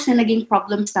all those na naging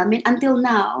problems namin until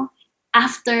now,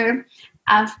 after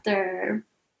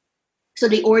so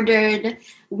they ordered,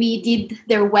 we did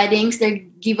their weddings, their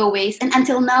giveaways, and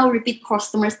until now, repeat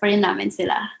customers pa rin namin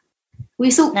sila.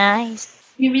 Nice.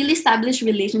 We really establish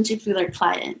relationships with our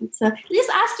clients. Just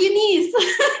ask Eunice.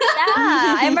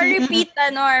 Yeah, I'm a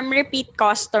repeat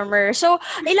customer. So,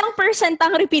 ilang percent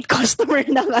ang repeat customer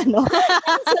ng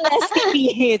Celeste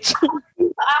PH?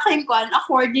 Sa akin,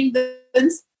 according dun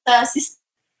sa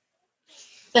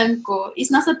system ko,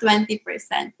 is nasa 20%,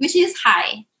 which is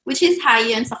high. Which is high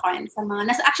yun sa mga,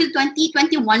 nasa actually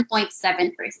 21.7%.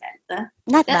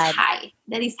 Not That's bad. high.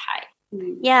 That is high.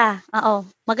 Yeah,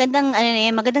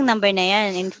 magandang number na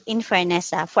yan in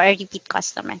fairness for a repeat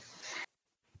customer.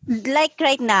 Like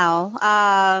right now,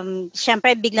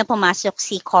 syempre biglang pumasok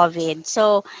si COVID.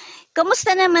 So,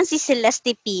 kamusta naman si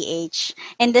Celeste PH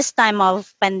in this time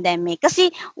of pandemic? Kasi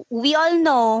we all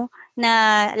know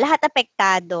na lahat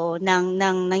apektado ng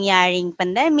nangyaring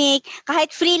pandemic.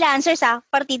 Kahit freelancers,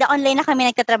 partida online na kami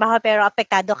nagtatrabaho pero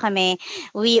apektado kami.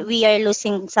 We are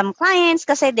losing some clients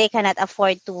kasi they cannot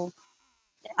afford to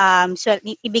so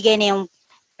ibigay na yung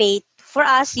pay for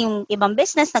us, yung ibang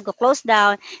business nag-close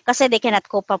down kasi they cannot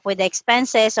cope up with the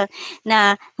expenses. So,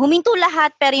 na huminto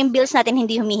lahat pero yung bills natin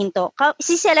hindi humihinto.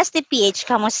 Si Celeste PH,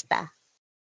 kamusta?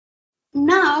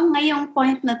 Now, ngayong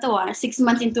point na to, 6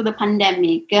 months into the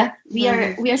pandemic, we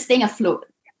are staying afloat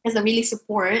as a really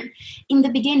support. In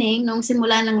the beginning, nung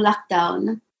simula ng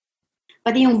lockdown,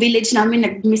 pati yung village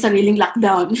namin may sariling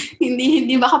lockdown.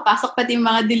 hindi makapasok pati yung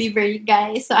mga delivery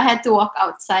guys. So I had to walk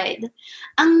outside.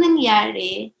 Ang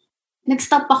nangyari,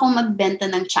 nag-stop ako magbenta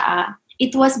ng tsaa.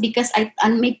 It was because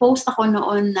may post ako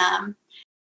noon na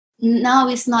now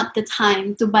is not the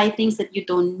time to buy things that you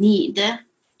don't need.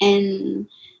 And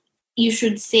you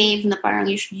should save na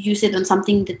parang you should use it on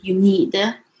something that you need.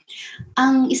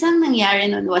 Ang isang nangyari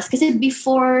nun was, kasi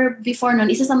before nun,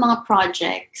 isa sa mga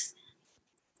projects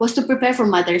was to prepare for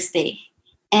Mother's Day.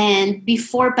 And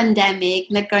before pandemic,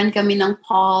 nagkaroon kami ng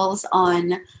polls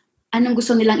on anong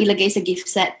gusto nilang ilagay sa gift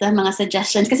set, mga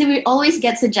suggestions. Kasi we always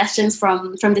get suggestions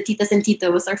from the titas and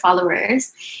titos, our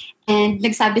followers. And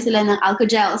nagsabi sila ng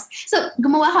alcogels. So,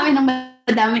 gumawa kami ng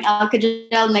madaming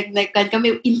alcogel. Nagkan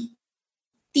kami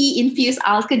tea-infused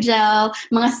alcogel,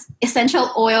 mga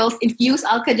essential oils, infused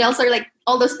alcogels, or like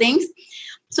all those things.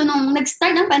 So, nung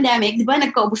nag-start ng pandemic, di ba,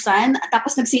 nagkaubusan,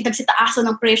 tapos nagsitaaso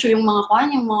ng presyo yung mga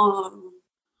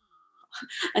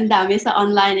ang dami sa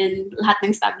online and lahat ng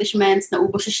establishments na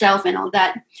ubos sa shelf and all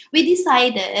that. We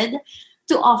decided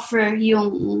to offer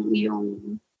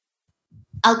yung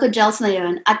alcogels na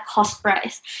yun at cost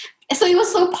price. So it was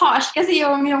so posh kasi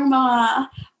yung mga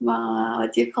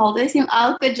what do you call this? Yung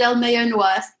alcogel na yun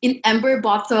was in amber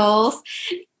bottles.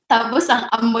 Tapos ang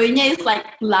amoy niya is like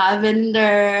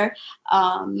lavender,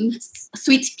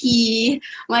 sweet pea,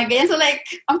 mga ganyan. So like,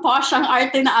 ang posh ang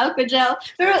arte na alcogel.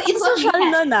 Pero it's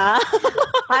social na na.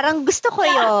 Parang gusto ko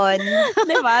yon.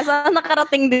 Diba? So,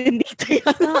 nakarating din dito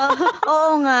yun.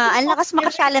 Oo nga. Ang lakas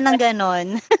makasyala ng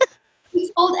ganon. We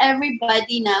told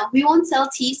everybody na we won't sell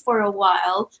teas for a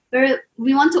while, but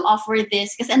we want to offer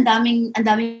this kasi ang daming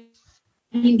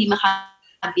hindi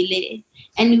makabili.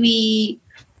 And we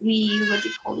what do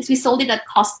you call this? We sold it at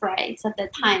cost price at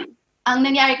that time. Ang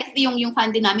nangyari kasi yung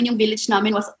candy namin, yung village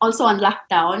namin was also on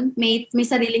lockdown. May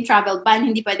sariling travel ban,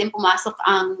 hindi pwedeng pumasok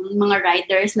ang mga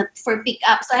riders na for pick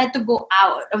up. So I had to go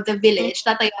out of the village.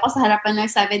 Tatayo ako sa harapan ng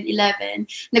 7-Eleven.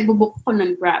 Nagbubook ko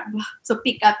ng Grab. So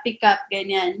pick up,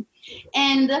 ganyan.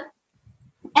 And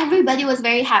everybody was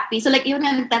very happy. So like, even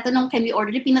nga nagtatanong, can we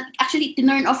order? Actually,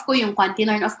 tinurn off ko yung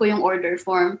order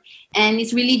form. And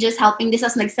it's really just helping this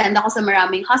as nag-send ako sa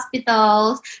maraming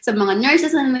hospitals, sa mga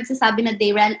nurses na nagsasabi na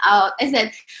they ran out. I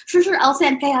said, sure, I'll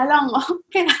send. Kaya lang,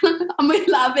 amoy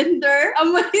lavender,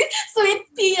 amoy sweet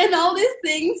tea, and all these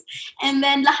things. And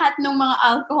then lahat ng mga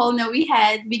alcohol na we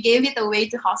had, we gave it away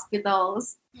to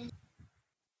hospitals.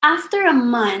 After a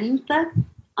month,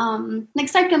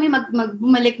 nag-start kami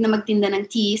bumalik na magtinda ng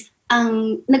teas.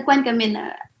 Nagkuhan kami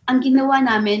na, ang ginawa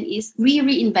namin is we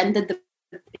reinvented the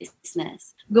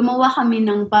business. Gumawa kami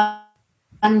ng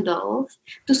bundles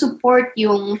to support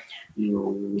yung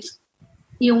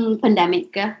pandemic,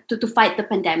 to fight the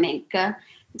pandemic.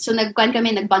 So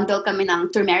nagbundle kami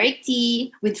ng turmeric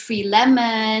tea with free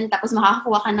lemon, tapos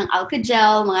makakakuha ka ng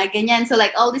alcogel, mga ganyan. So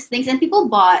like all these things, and people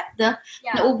bought.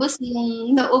 Naubos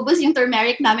yung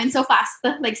turmeric namin so fast,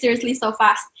 like seriously so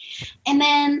fast. And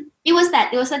then it was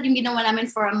that yung ginawa namin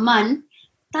for a month.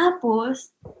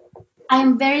 Tapos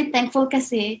I'm very thankful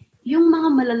kasi yung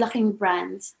mga malalaking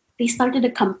brands, they started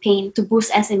a campaign to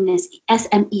boost SMEs.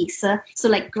 So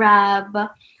like Grab,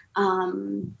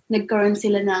 nagkaroon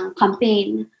sila ng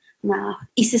campaign na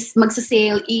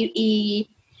magsasale,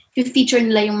 i-feature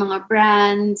nila yung mga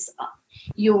brands.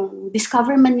 Yung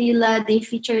Discover Manila, they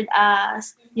featured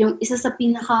us. Yung isa sa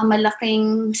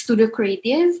pinakamalaking studio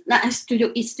creative,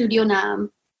 studio na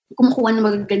kumukuha ng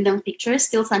magagandang pictures,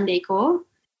 Still Sunday Ko,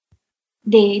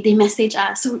 they message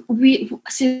us. So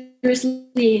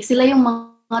seriously, sila yung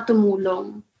mga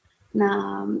tumulong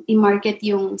na i-market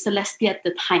yung Celeste at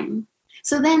the time.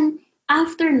 So then,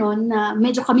 after nun, na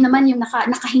medyo kami naman yung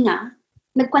nakahinga,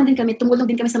 tumulong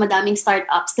din kami sa madaming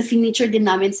startups. Na-feature din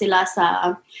namin sila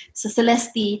sa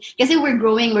Celeste. Kasi we're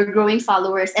growing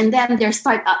followers. And then, they're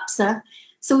startups.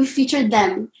 So we featured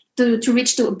them to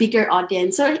reach to a bigger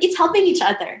audience. So it's helping each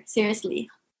other, seriously.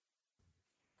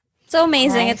 So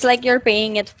amazing. Nice. It's like you're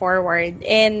paying it forward.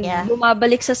 And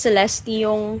bumabalik sa Celeste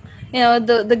yung,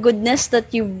 the goodness that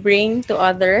you bring to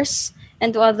others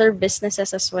and to other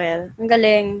businesses as well. Ang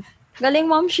galing. Galing,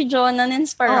 Ma'am si Jonah,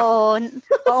 na-inspire ako.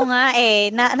 Oo nga eh.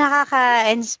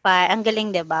 Nakaka-inspire. Ang galing,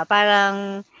 diba?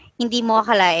 Parang hindi mo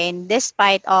akalain,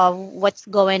 despite of what's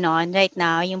going on right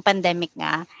now, yung pandemic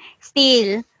nga,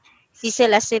 still, si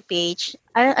Celeste Page,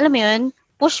 alam mo yun,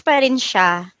 push pa rin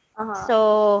siya. Uh-huh. So,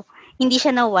 hindi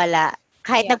siya nawala.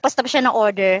 Kahit nagpa-stop siya ng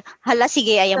order,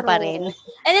 sige, ayan pa rin.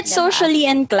 And it's socially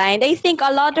inclined. I think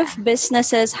a lot of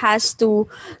businesses has to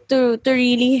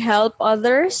really help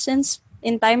others since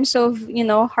in times of,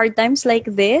 hard times like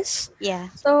this.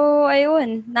 Yeah. So,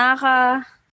 ayun,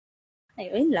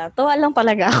 ayun lang, tuwa lang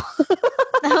talaga ako.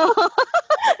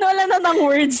 Wala na ng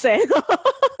words eh.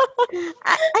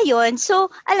 Ayun,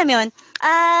 so, alam mo yun,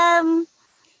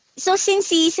 so since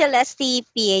si Celeste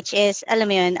PH is, alam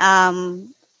mo yun,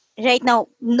 right now,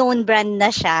 known brand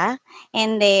na siya.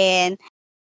 And then,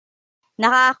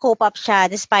 naka-cope up siya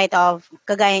despite of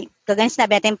kagaya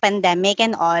sinabi natin pandemic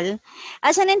and all.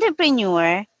 As an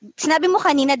entrepreneur, sinabi mo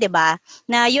kanina, 'di ba,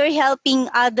 na you're helping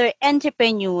other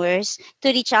entrepreneurs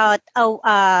to reach out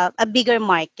a bigger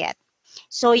market.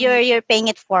 So you're paying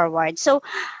it forward. So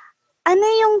ano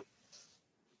yung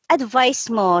advice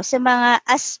mo sa mga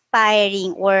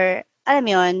aspiring or alam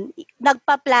mo yun,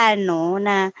 nagpaplano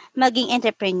na maging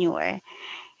entrepreneur?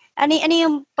 Ano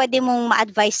yung pwede mong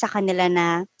ma-advise sa kanila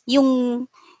na yung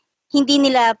hindi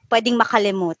nila pwedeng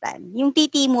makalimutan? Yung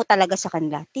titi mo talaga sa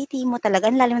kanila. Titi mo talaga.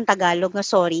 Ang lalim ng Tagalog, no?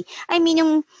 Sorry. I mean,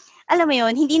 yung, alam mo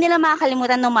yun, hindi nila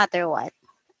makakalimutan no matter what.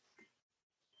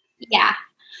 Yeah.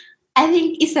 I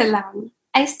think isa lang.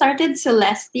 I started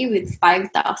Celeste with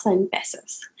 5,000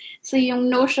 pesos. So yung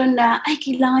notion na, ay,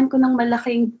 kailangan ko ng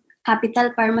malaking capital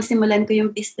para masimulan ko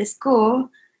yung business ko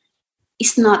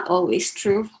is not always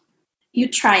true. You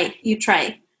try.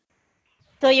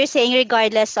 So you're saying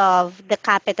regardless of the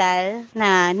capital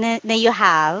na you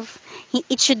have,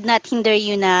 it should not hinder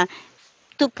you na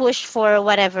to push for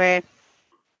whatever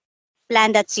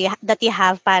plan that you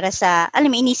have para sa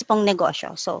alam mo inisip mong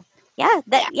negosyo. So,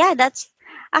 that's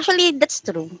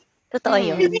true. Totoo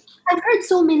yun. I've heard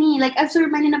so many, like I've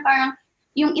heard many na parang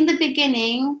yung in the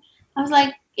beginning, I was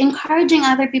like encouraging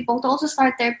other people to also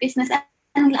start their business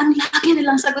and ang lagi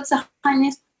nilang sagot sa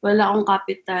kanya is, wala akong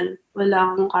capital.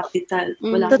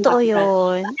 Totoo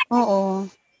yun. Oo.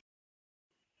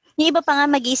 Yung iba pa nga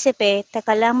mag-isip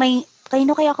teka lang,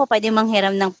 kayano kaya ako pwede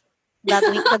manghiram ng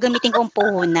gagamitin kong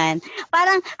puhunan.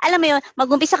 Parang, alam mo yun,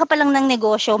 mag-umpisa ka pa lang ng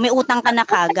negosyo, may utang ka na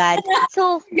kagad.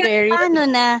 So, paano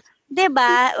na, 'di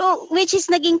ba? Which is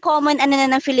naging common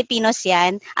ng Filipinos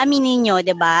 'yan. Aminin niyo,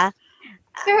 'di ba?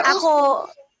 Pero ako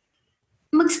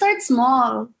mag-start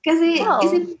small kasi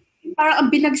parang ang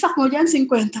binagsak mo diyan 50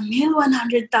 mil,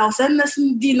 100,000 nas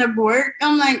hindi nag-work.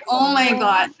 I'm like, oh my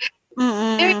God.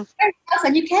 Mm-mm.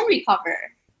 30,000 you can recover.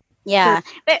 Yeah.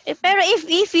 Pero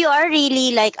if you are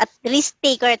really like a risk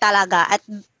taker talaga at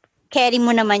carry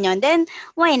mo naman yon, then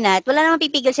why not? Wala namang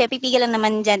pipigil sa'yo. Pipigil lang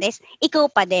naman dyan is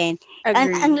ikaw pa din.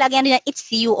 Ang lagi ano dyan,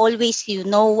 it's you, always you,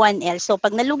 no one else. So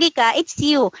pag nalugi ka, it's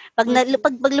you. Pag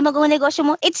lumago ang negosyo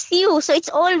mo, it's you. So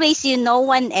it's always you, no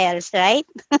one else, right?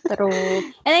 True.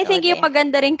 And I think yung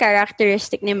maganda ring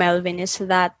characteristic ni Melvene is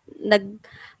that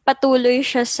patuloy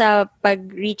siya sa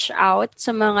pag-reach out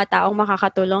sa mga taong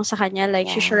makakatulong sa kanya. Like,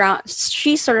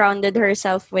 she surrounded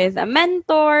herself with a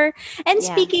mentor. And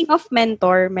speaking of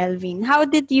mentor, Melvene, how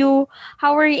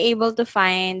were you able to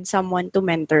find someone to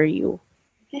mentor you?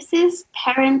 This is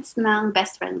parents ng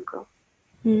best friend ko.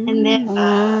 And then,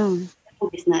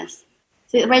 business.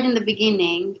 So, right in the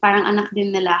beginning, parang anak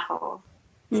din nila ako.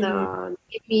 So,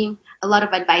 give me a lot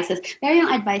of advices. Pero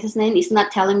yung advices na yun is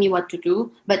not telling me what to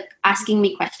do, but asking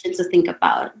me questions to think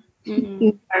about.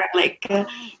 Like,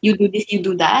 you do this, you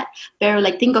do that. Pero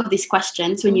like, think of these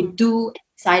questions when you do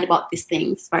decide about these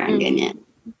things. Parang ganyan.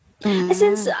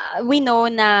 Since we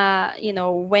know na,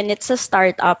 when it's a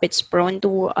startup, it's prone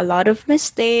to a lot of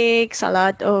mistakes, a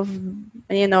lot of,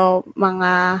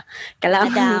 mga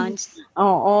downs.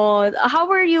 Oo. How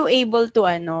were you able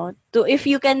to, if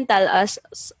you can tell us,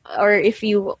 or if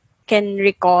you can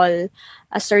recall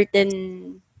a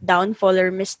certain downfall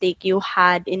or mistake you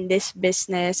had in this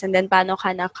business, and then paano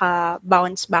ka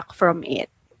naka-bounce back from it?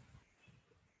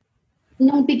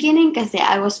 Nung beginning kasi,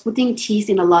 I was putting cheese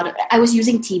in I was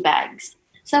using tea bags.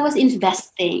 So I was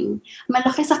investing.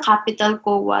 Malaki sa capital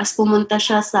ko was pumunta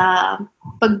siya sa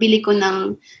pagbili ko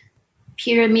ng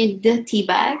pyramid tea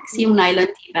bags, yung nylon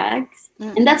tea bags.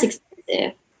 And that's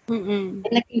expensive. And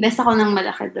nag-invest ako ng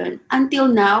malaki doon. Until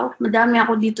now, madami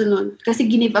ako dito nun. Kasi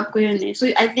give up ko yun So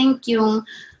I think yung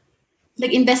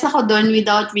nag-invest ako doon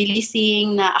without really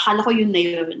seeing na akala ko yun na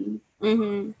yun.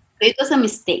 So it was a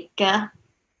mistake.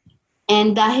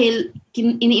 And dahil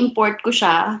ini-import ko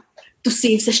siya to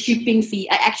save sa shipping fee,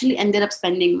 I actually ended up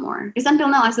spending more. Because until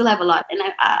now, I still have a lot. And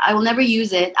I will never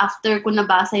use it after ko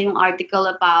nabasa yung article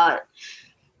about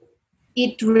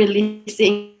it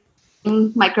releasing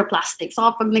microplastics.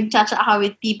 So pag nag-cha-cha ako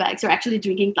with tea bags, you're actually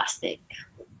drinking plastic.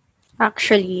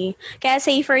 Actually. Kaya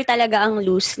safer talaga ang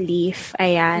loose leaf.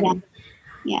 Ayan.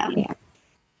 Yeah.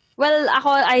 Well,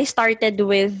 I started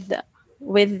with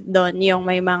doon yung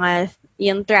may mga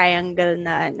yung triangle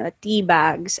na tea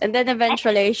bags. And then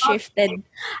eventually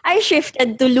I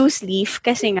shifted to loose leaf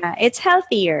kasi nga it's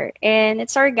healthier and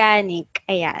it's organic.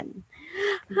 Ayan.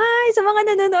 Hi, sa mga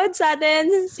nanonood sa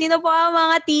atin, sino po ang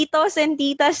mga titos and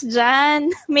titas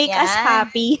dyan? Make us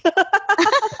happy.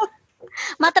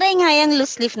 Matry nga yung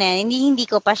loose leaf na yan. Hindi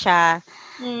ko pa siya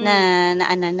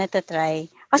natatry.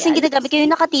 Kasi yung ginagamit ko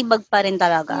yung nakatibag pa rin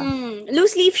talaga.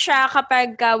 Loose leaf siya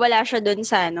kapag wala siya dun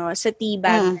sa tea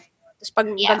bag. Tapos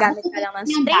pag gagamit ka lang ng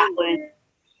yung strainer. dahon.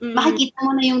 Makikita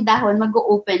mo na yung dahon,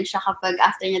 mag-o-open siya kapag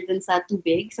after niya dun sa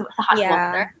tubig, sa hot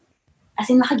water. As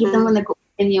in, makikita mo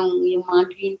nag-open yung mga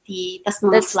green tea, tas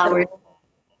mga flowers.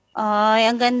 Ay,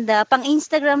 ang ganda. Pang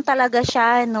Instagram talaga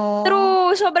siya, no?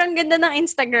 True. Sobrang ganda ng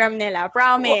Instagram nila.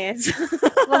 Promise.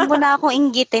 Huwag mo na akong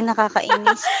inggitin,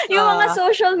 nakakainis. Yung mga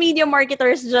social media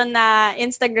marketers dyan na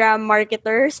Instagram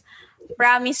marketers,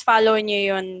 promise follow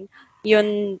nyo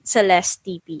yun Celeste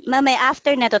TP. Mamaya,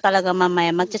 after na to talaga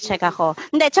mamaya, mag-check ako.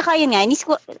 Hindi, tsaka yun nga,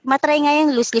 matry nga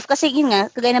yung loose leaf kasi yun nga,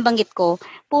 kagaya ng banggit ko,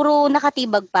 puro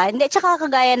nakatibag pa. Hindi, tsaka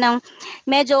kagaya ng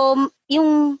medyo,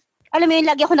 yung, alam mo yun,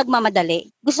 lagi ako nagmamadali.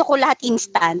 Gusto ko lahat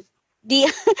instant.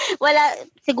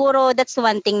 Siguro that's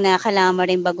one thing na kailangan mo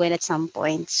rin baguhin at some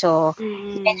point. So,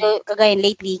 medyo kagaya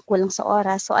lately, kulang sa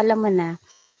oras. So, alam mo na.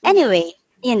 Anyway,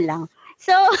 yun lang.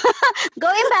 So,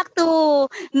 going back to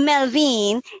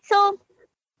Melvene, so,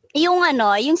 yung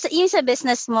sa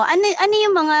business mo, ano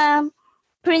yung mga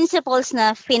principles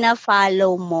na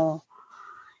fina-follow mo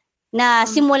na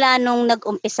simula nung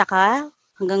nag-umpisa ka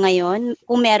hanggang ngayon,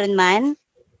 kung meron man?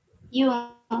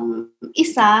 Yung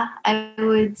isa, I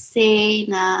would say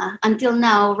na until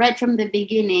now, right from the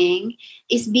beginning,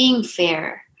 is being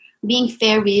fair. Being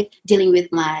fair with dealing with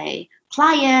my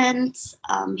clients.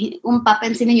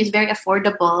 Papansinin nyo, is very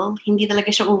affordable. Hindi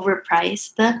talaga siya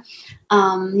overpriced.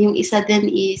 Yung isa din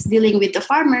is dealing with the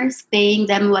farmers, paying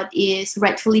them what is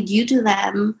rightfully due to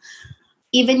them.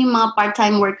 Even yung mga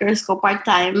part-time workers ko,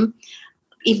 part-time,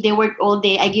 if they work all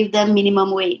day, I give them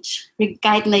minimum wage.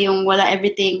 Kahit na yung wala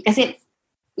everything. Kasi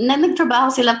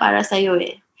nagtrabaho sila para sa'yo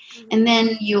eh. And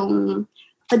then yung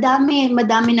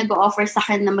madami nag-o-offer sa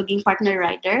akin na maging partner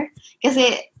writer.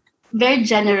 Kasi very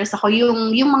generous ako.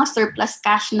 Yung mga surplus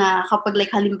cash na kapag like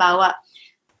halimbawa,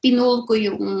 pinul ko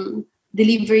yung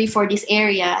delivery for this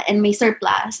area and may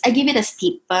surplus, I give it a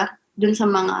tip dun sa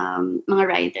mga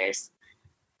writers.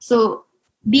 So,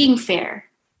 being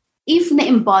fair. If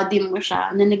na-embody mo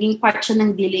siya, na naging part siya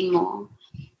ng dealing mo,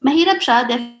 mahirap siya,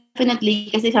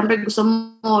 definitely, kasi siyempre gusto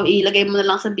mo, ilagay mo na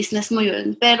lang sa business mo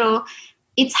yun. Pero,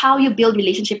 it's how you build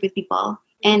relationship with people.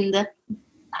 And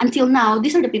until now,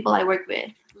 these are the people I work with.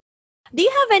 Do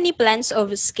you have any plans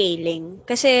of scaling?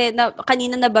 Kasi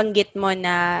kanina nabanggit mo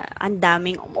na ang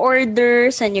daming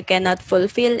orders and you cannot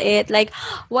fulfill it. Like,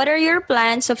 what are your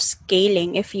plans of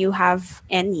scaling if you have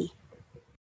any?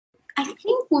 I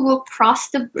think we will cross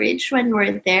the bridge when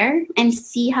we're there and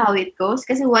see how it goes.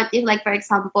 Kasi what if, like, for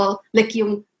example, like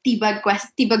yung tibag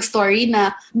story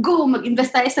na, go,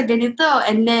 mag-invest tayo sa ganito.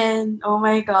 And then, oh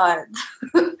my God.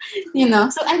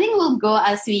 So I think we'll go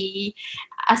as we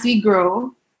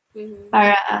grow.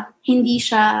 Para hindi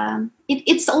siya,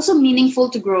 it's also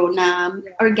meaningful to grow na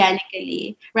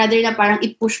organically. Rather na parang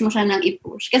i-push mo siya ng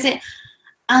i-push. Kasi,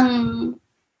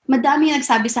 madami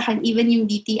nagsabi sa akin, even yung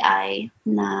DTI,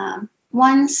 na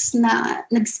once na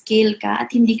nag-scale ka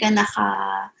at hindi ka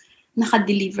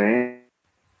naka-deliver,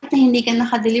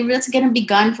 that's gonna be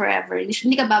gone forever. Hindi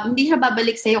siya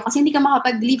babalik sa'yo kasi hindi ka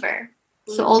makapag-deliver.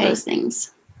 So, all those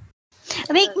things.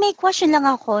 May question lang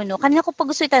ako, no? Kanina ko pa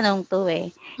gusto itanong to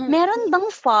eh. Meron bang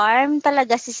farm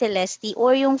talaga si Celeste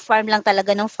or yung farm lang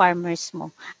talaga ng farmers mo?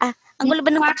 Ang gulo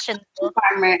ba ng question ko?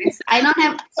 Farmers. I don't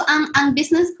have, so ang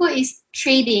business ko is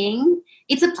trading.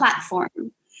 It's a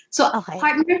platform. So,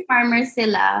 partner farmers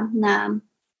sila na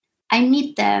I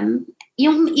meet them.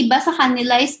 Yung iba sa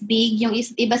kanila is big, yung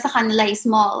iba sa kanila is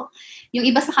small. Yung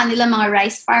iba sa kanila mga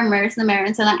rice farmers na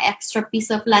meron silang extra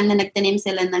piece of land na nagtanim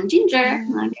sila ng ginger,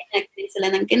 nagtanim sila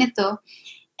ng ganito.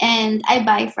 And I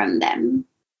buy from them.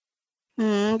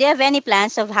 Do you have any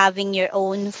plans of having your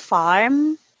own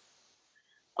farm?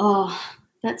 Oh,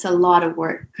 that's a lot of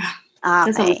work.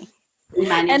 Okay.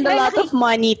 And a lot of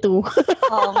money too.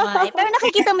 Oo nga. Pero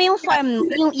nakikita mo yung farm,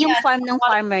 yung farm ng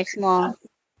farmers mo.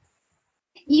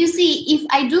 You see, if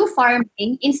I do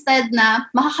farming, instead na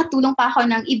makakatulong pa ako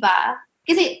ng iba,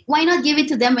 kasi why not give it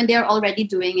to them when they're already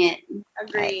doing it?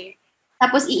 Agree.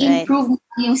 Tapos i-improve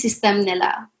mo yung system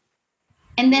nila.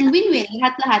 And then win-win.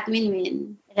 Lahat-lahat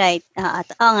win-win. Right.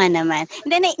 Oo nga naman.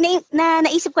 Then,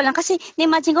 naisip ko lang kasi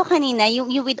na-imagine ko kanina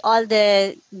yung with all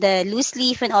the loose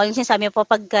leaf and all yung sinasabi mo po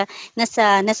pag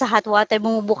nasa hot water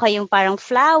bumubuka yung parang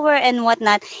flower and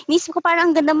whatnot. Naisip ko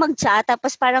parang ang ganda mag-chat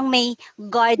tapos parang may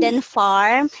garden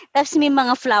farm tapos may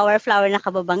mga flower na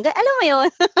kababangga. Alam mo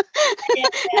yun?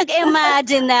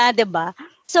 Nag-imagine na, 'di ba?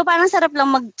 So parang sarap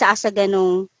lang mag-chat sa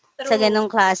ganung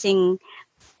klaseng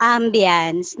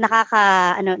ambience,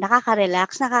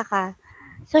 nakaka-relax,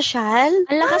 Social?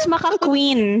 Ang lakas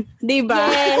maka-queen, di ba?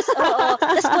 Yes, oo.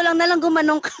 Tapos kulang na lang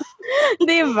gumanong ka.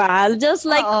 Di ba? Just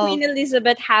like Oo. Queen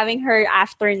Elizabeth having her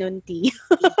afternoon tea.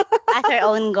 At her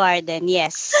own garden,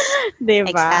 yes. Di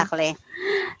ba? Exactly.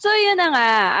 So, yun na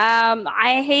nga.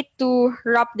 I hate to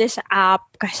wrap this up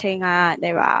kasi nga,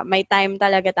 di ba, may time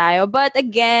talaga tayo. But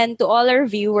again, to all our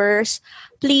viewers,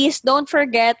 please don't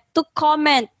forget to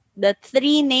comment the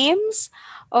 3 names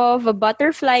of a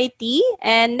butterfly tea.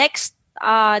 And next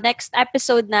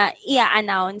episode na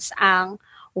i-announce ang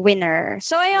winner.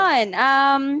 So, ayun.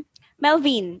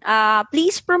 Melvene,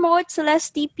 please promote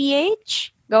Celeste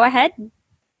PH. Go ahead.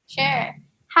 Sure.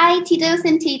 Hi, Titos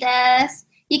and Titas.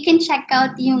 You can check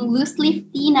out yung loose leaf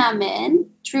tea namin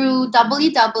through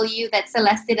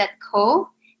www.celeste.co.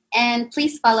 And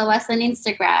please follow us on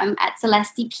Instagram at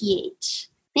CelestePH.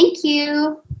 Thank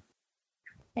you.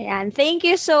 Ayan. Thank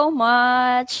you so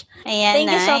much. Ayan,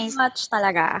 Thank you so much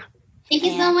talaga. Thank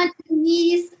you so much,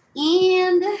 Denise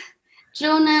and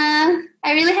Jonah.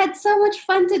 I really had so much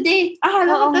fun today.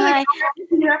 Oo nga.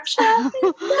 Hirap siya.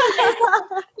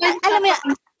 Alam mo,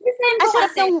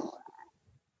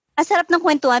 ang sarap ng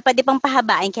kwentuhan. Pwede pang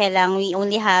pahabain, kaya lang we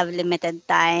only have limited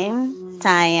time.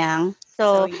 Sayang.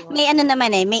 So may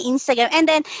may Instagram. And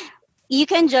then, you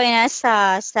can join us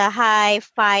sa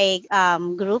Hi-Fi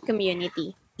group.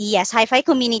 Community. Yes, Hi-Fi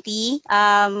community.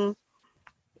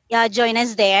 Join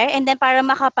us there. And then para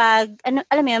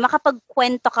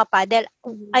makapagkwento ka pa. Dahil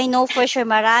I know for sure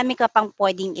marami ka pang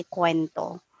pwedeng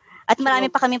ikwento. At marami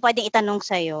pa kami pwedeng itanong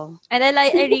sa'yo. And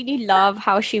I really love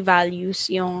how she values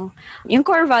yung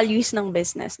core values ng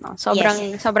business, no?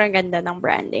 Sobrang ganda ng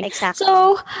branding. Exactly.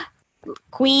 So,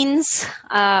 Queens,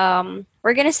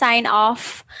 we're gonna sign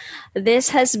off. This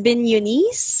has been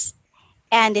Eunice.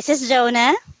 And this is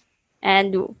Jonah.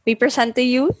 And we present to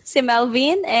you si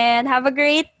Melvene, and have a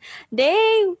great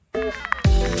day.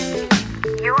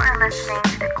 You are listening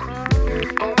to the Queens in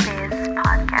Biz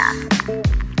podcast.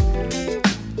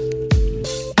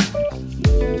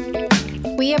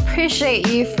 We appreciate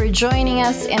you for joining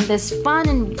us in this fun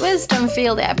and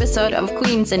wisdom-filled episode of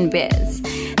Queens in Biz.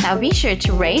 Now be sure to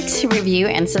rate, review,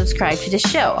 and subscribe to the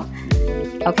show.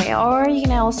 Okay, or you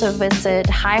can also visit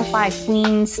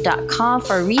hifiqueens.com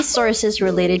for resources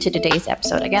related to today's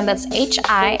episode. Again, that's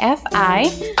HIFIQUEENS,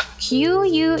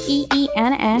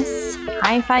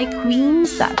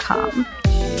 hifiqueens.com.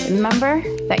 Remember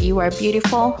that you are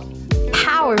beautiful,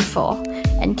 powerful,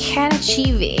 and can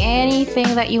achieve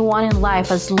anything that you want in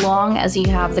life as long as you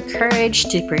have the courage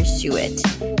to pursue it.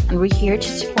 And we're here to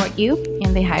support you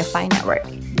in the Hi-Fi Network.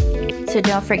 So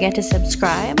don't forget to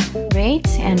subscribe, rate,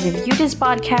 and review this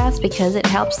podcast because it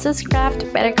helps us craft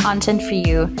better content for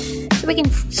you so we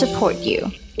can support you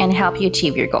and help you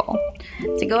achieve your goal.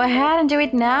 So go ahead and do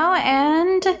it now,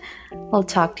 and we'll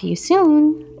talk to you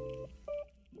soon.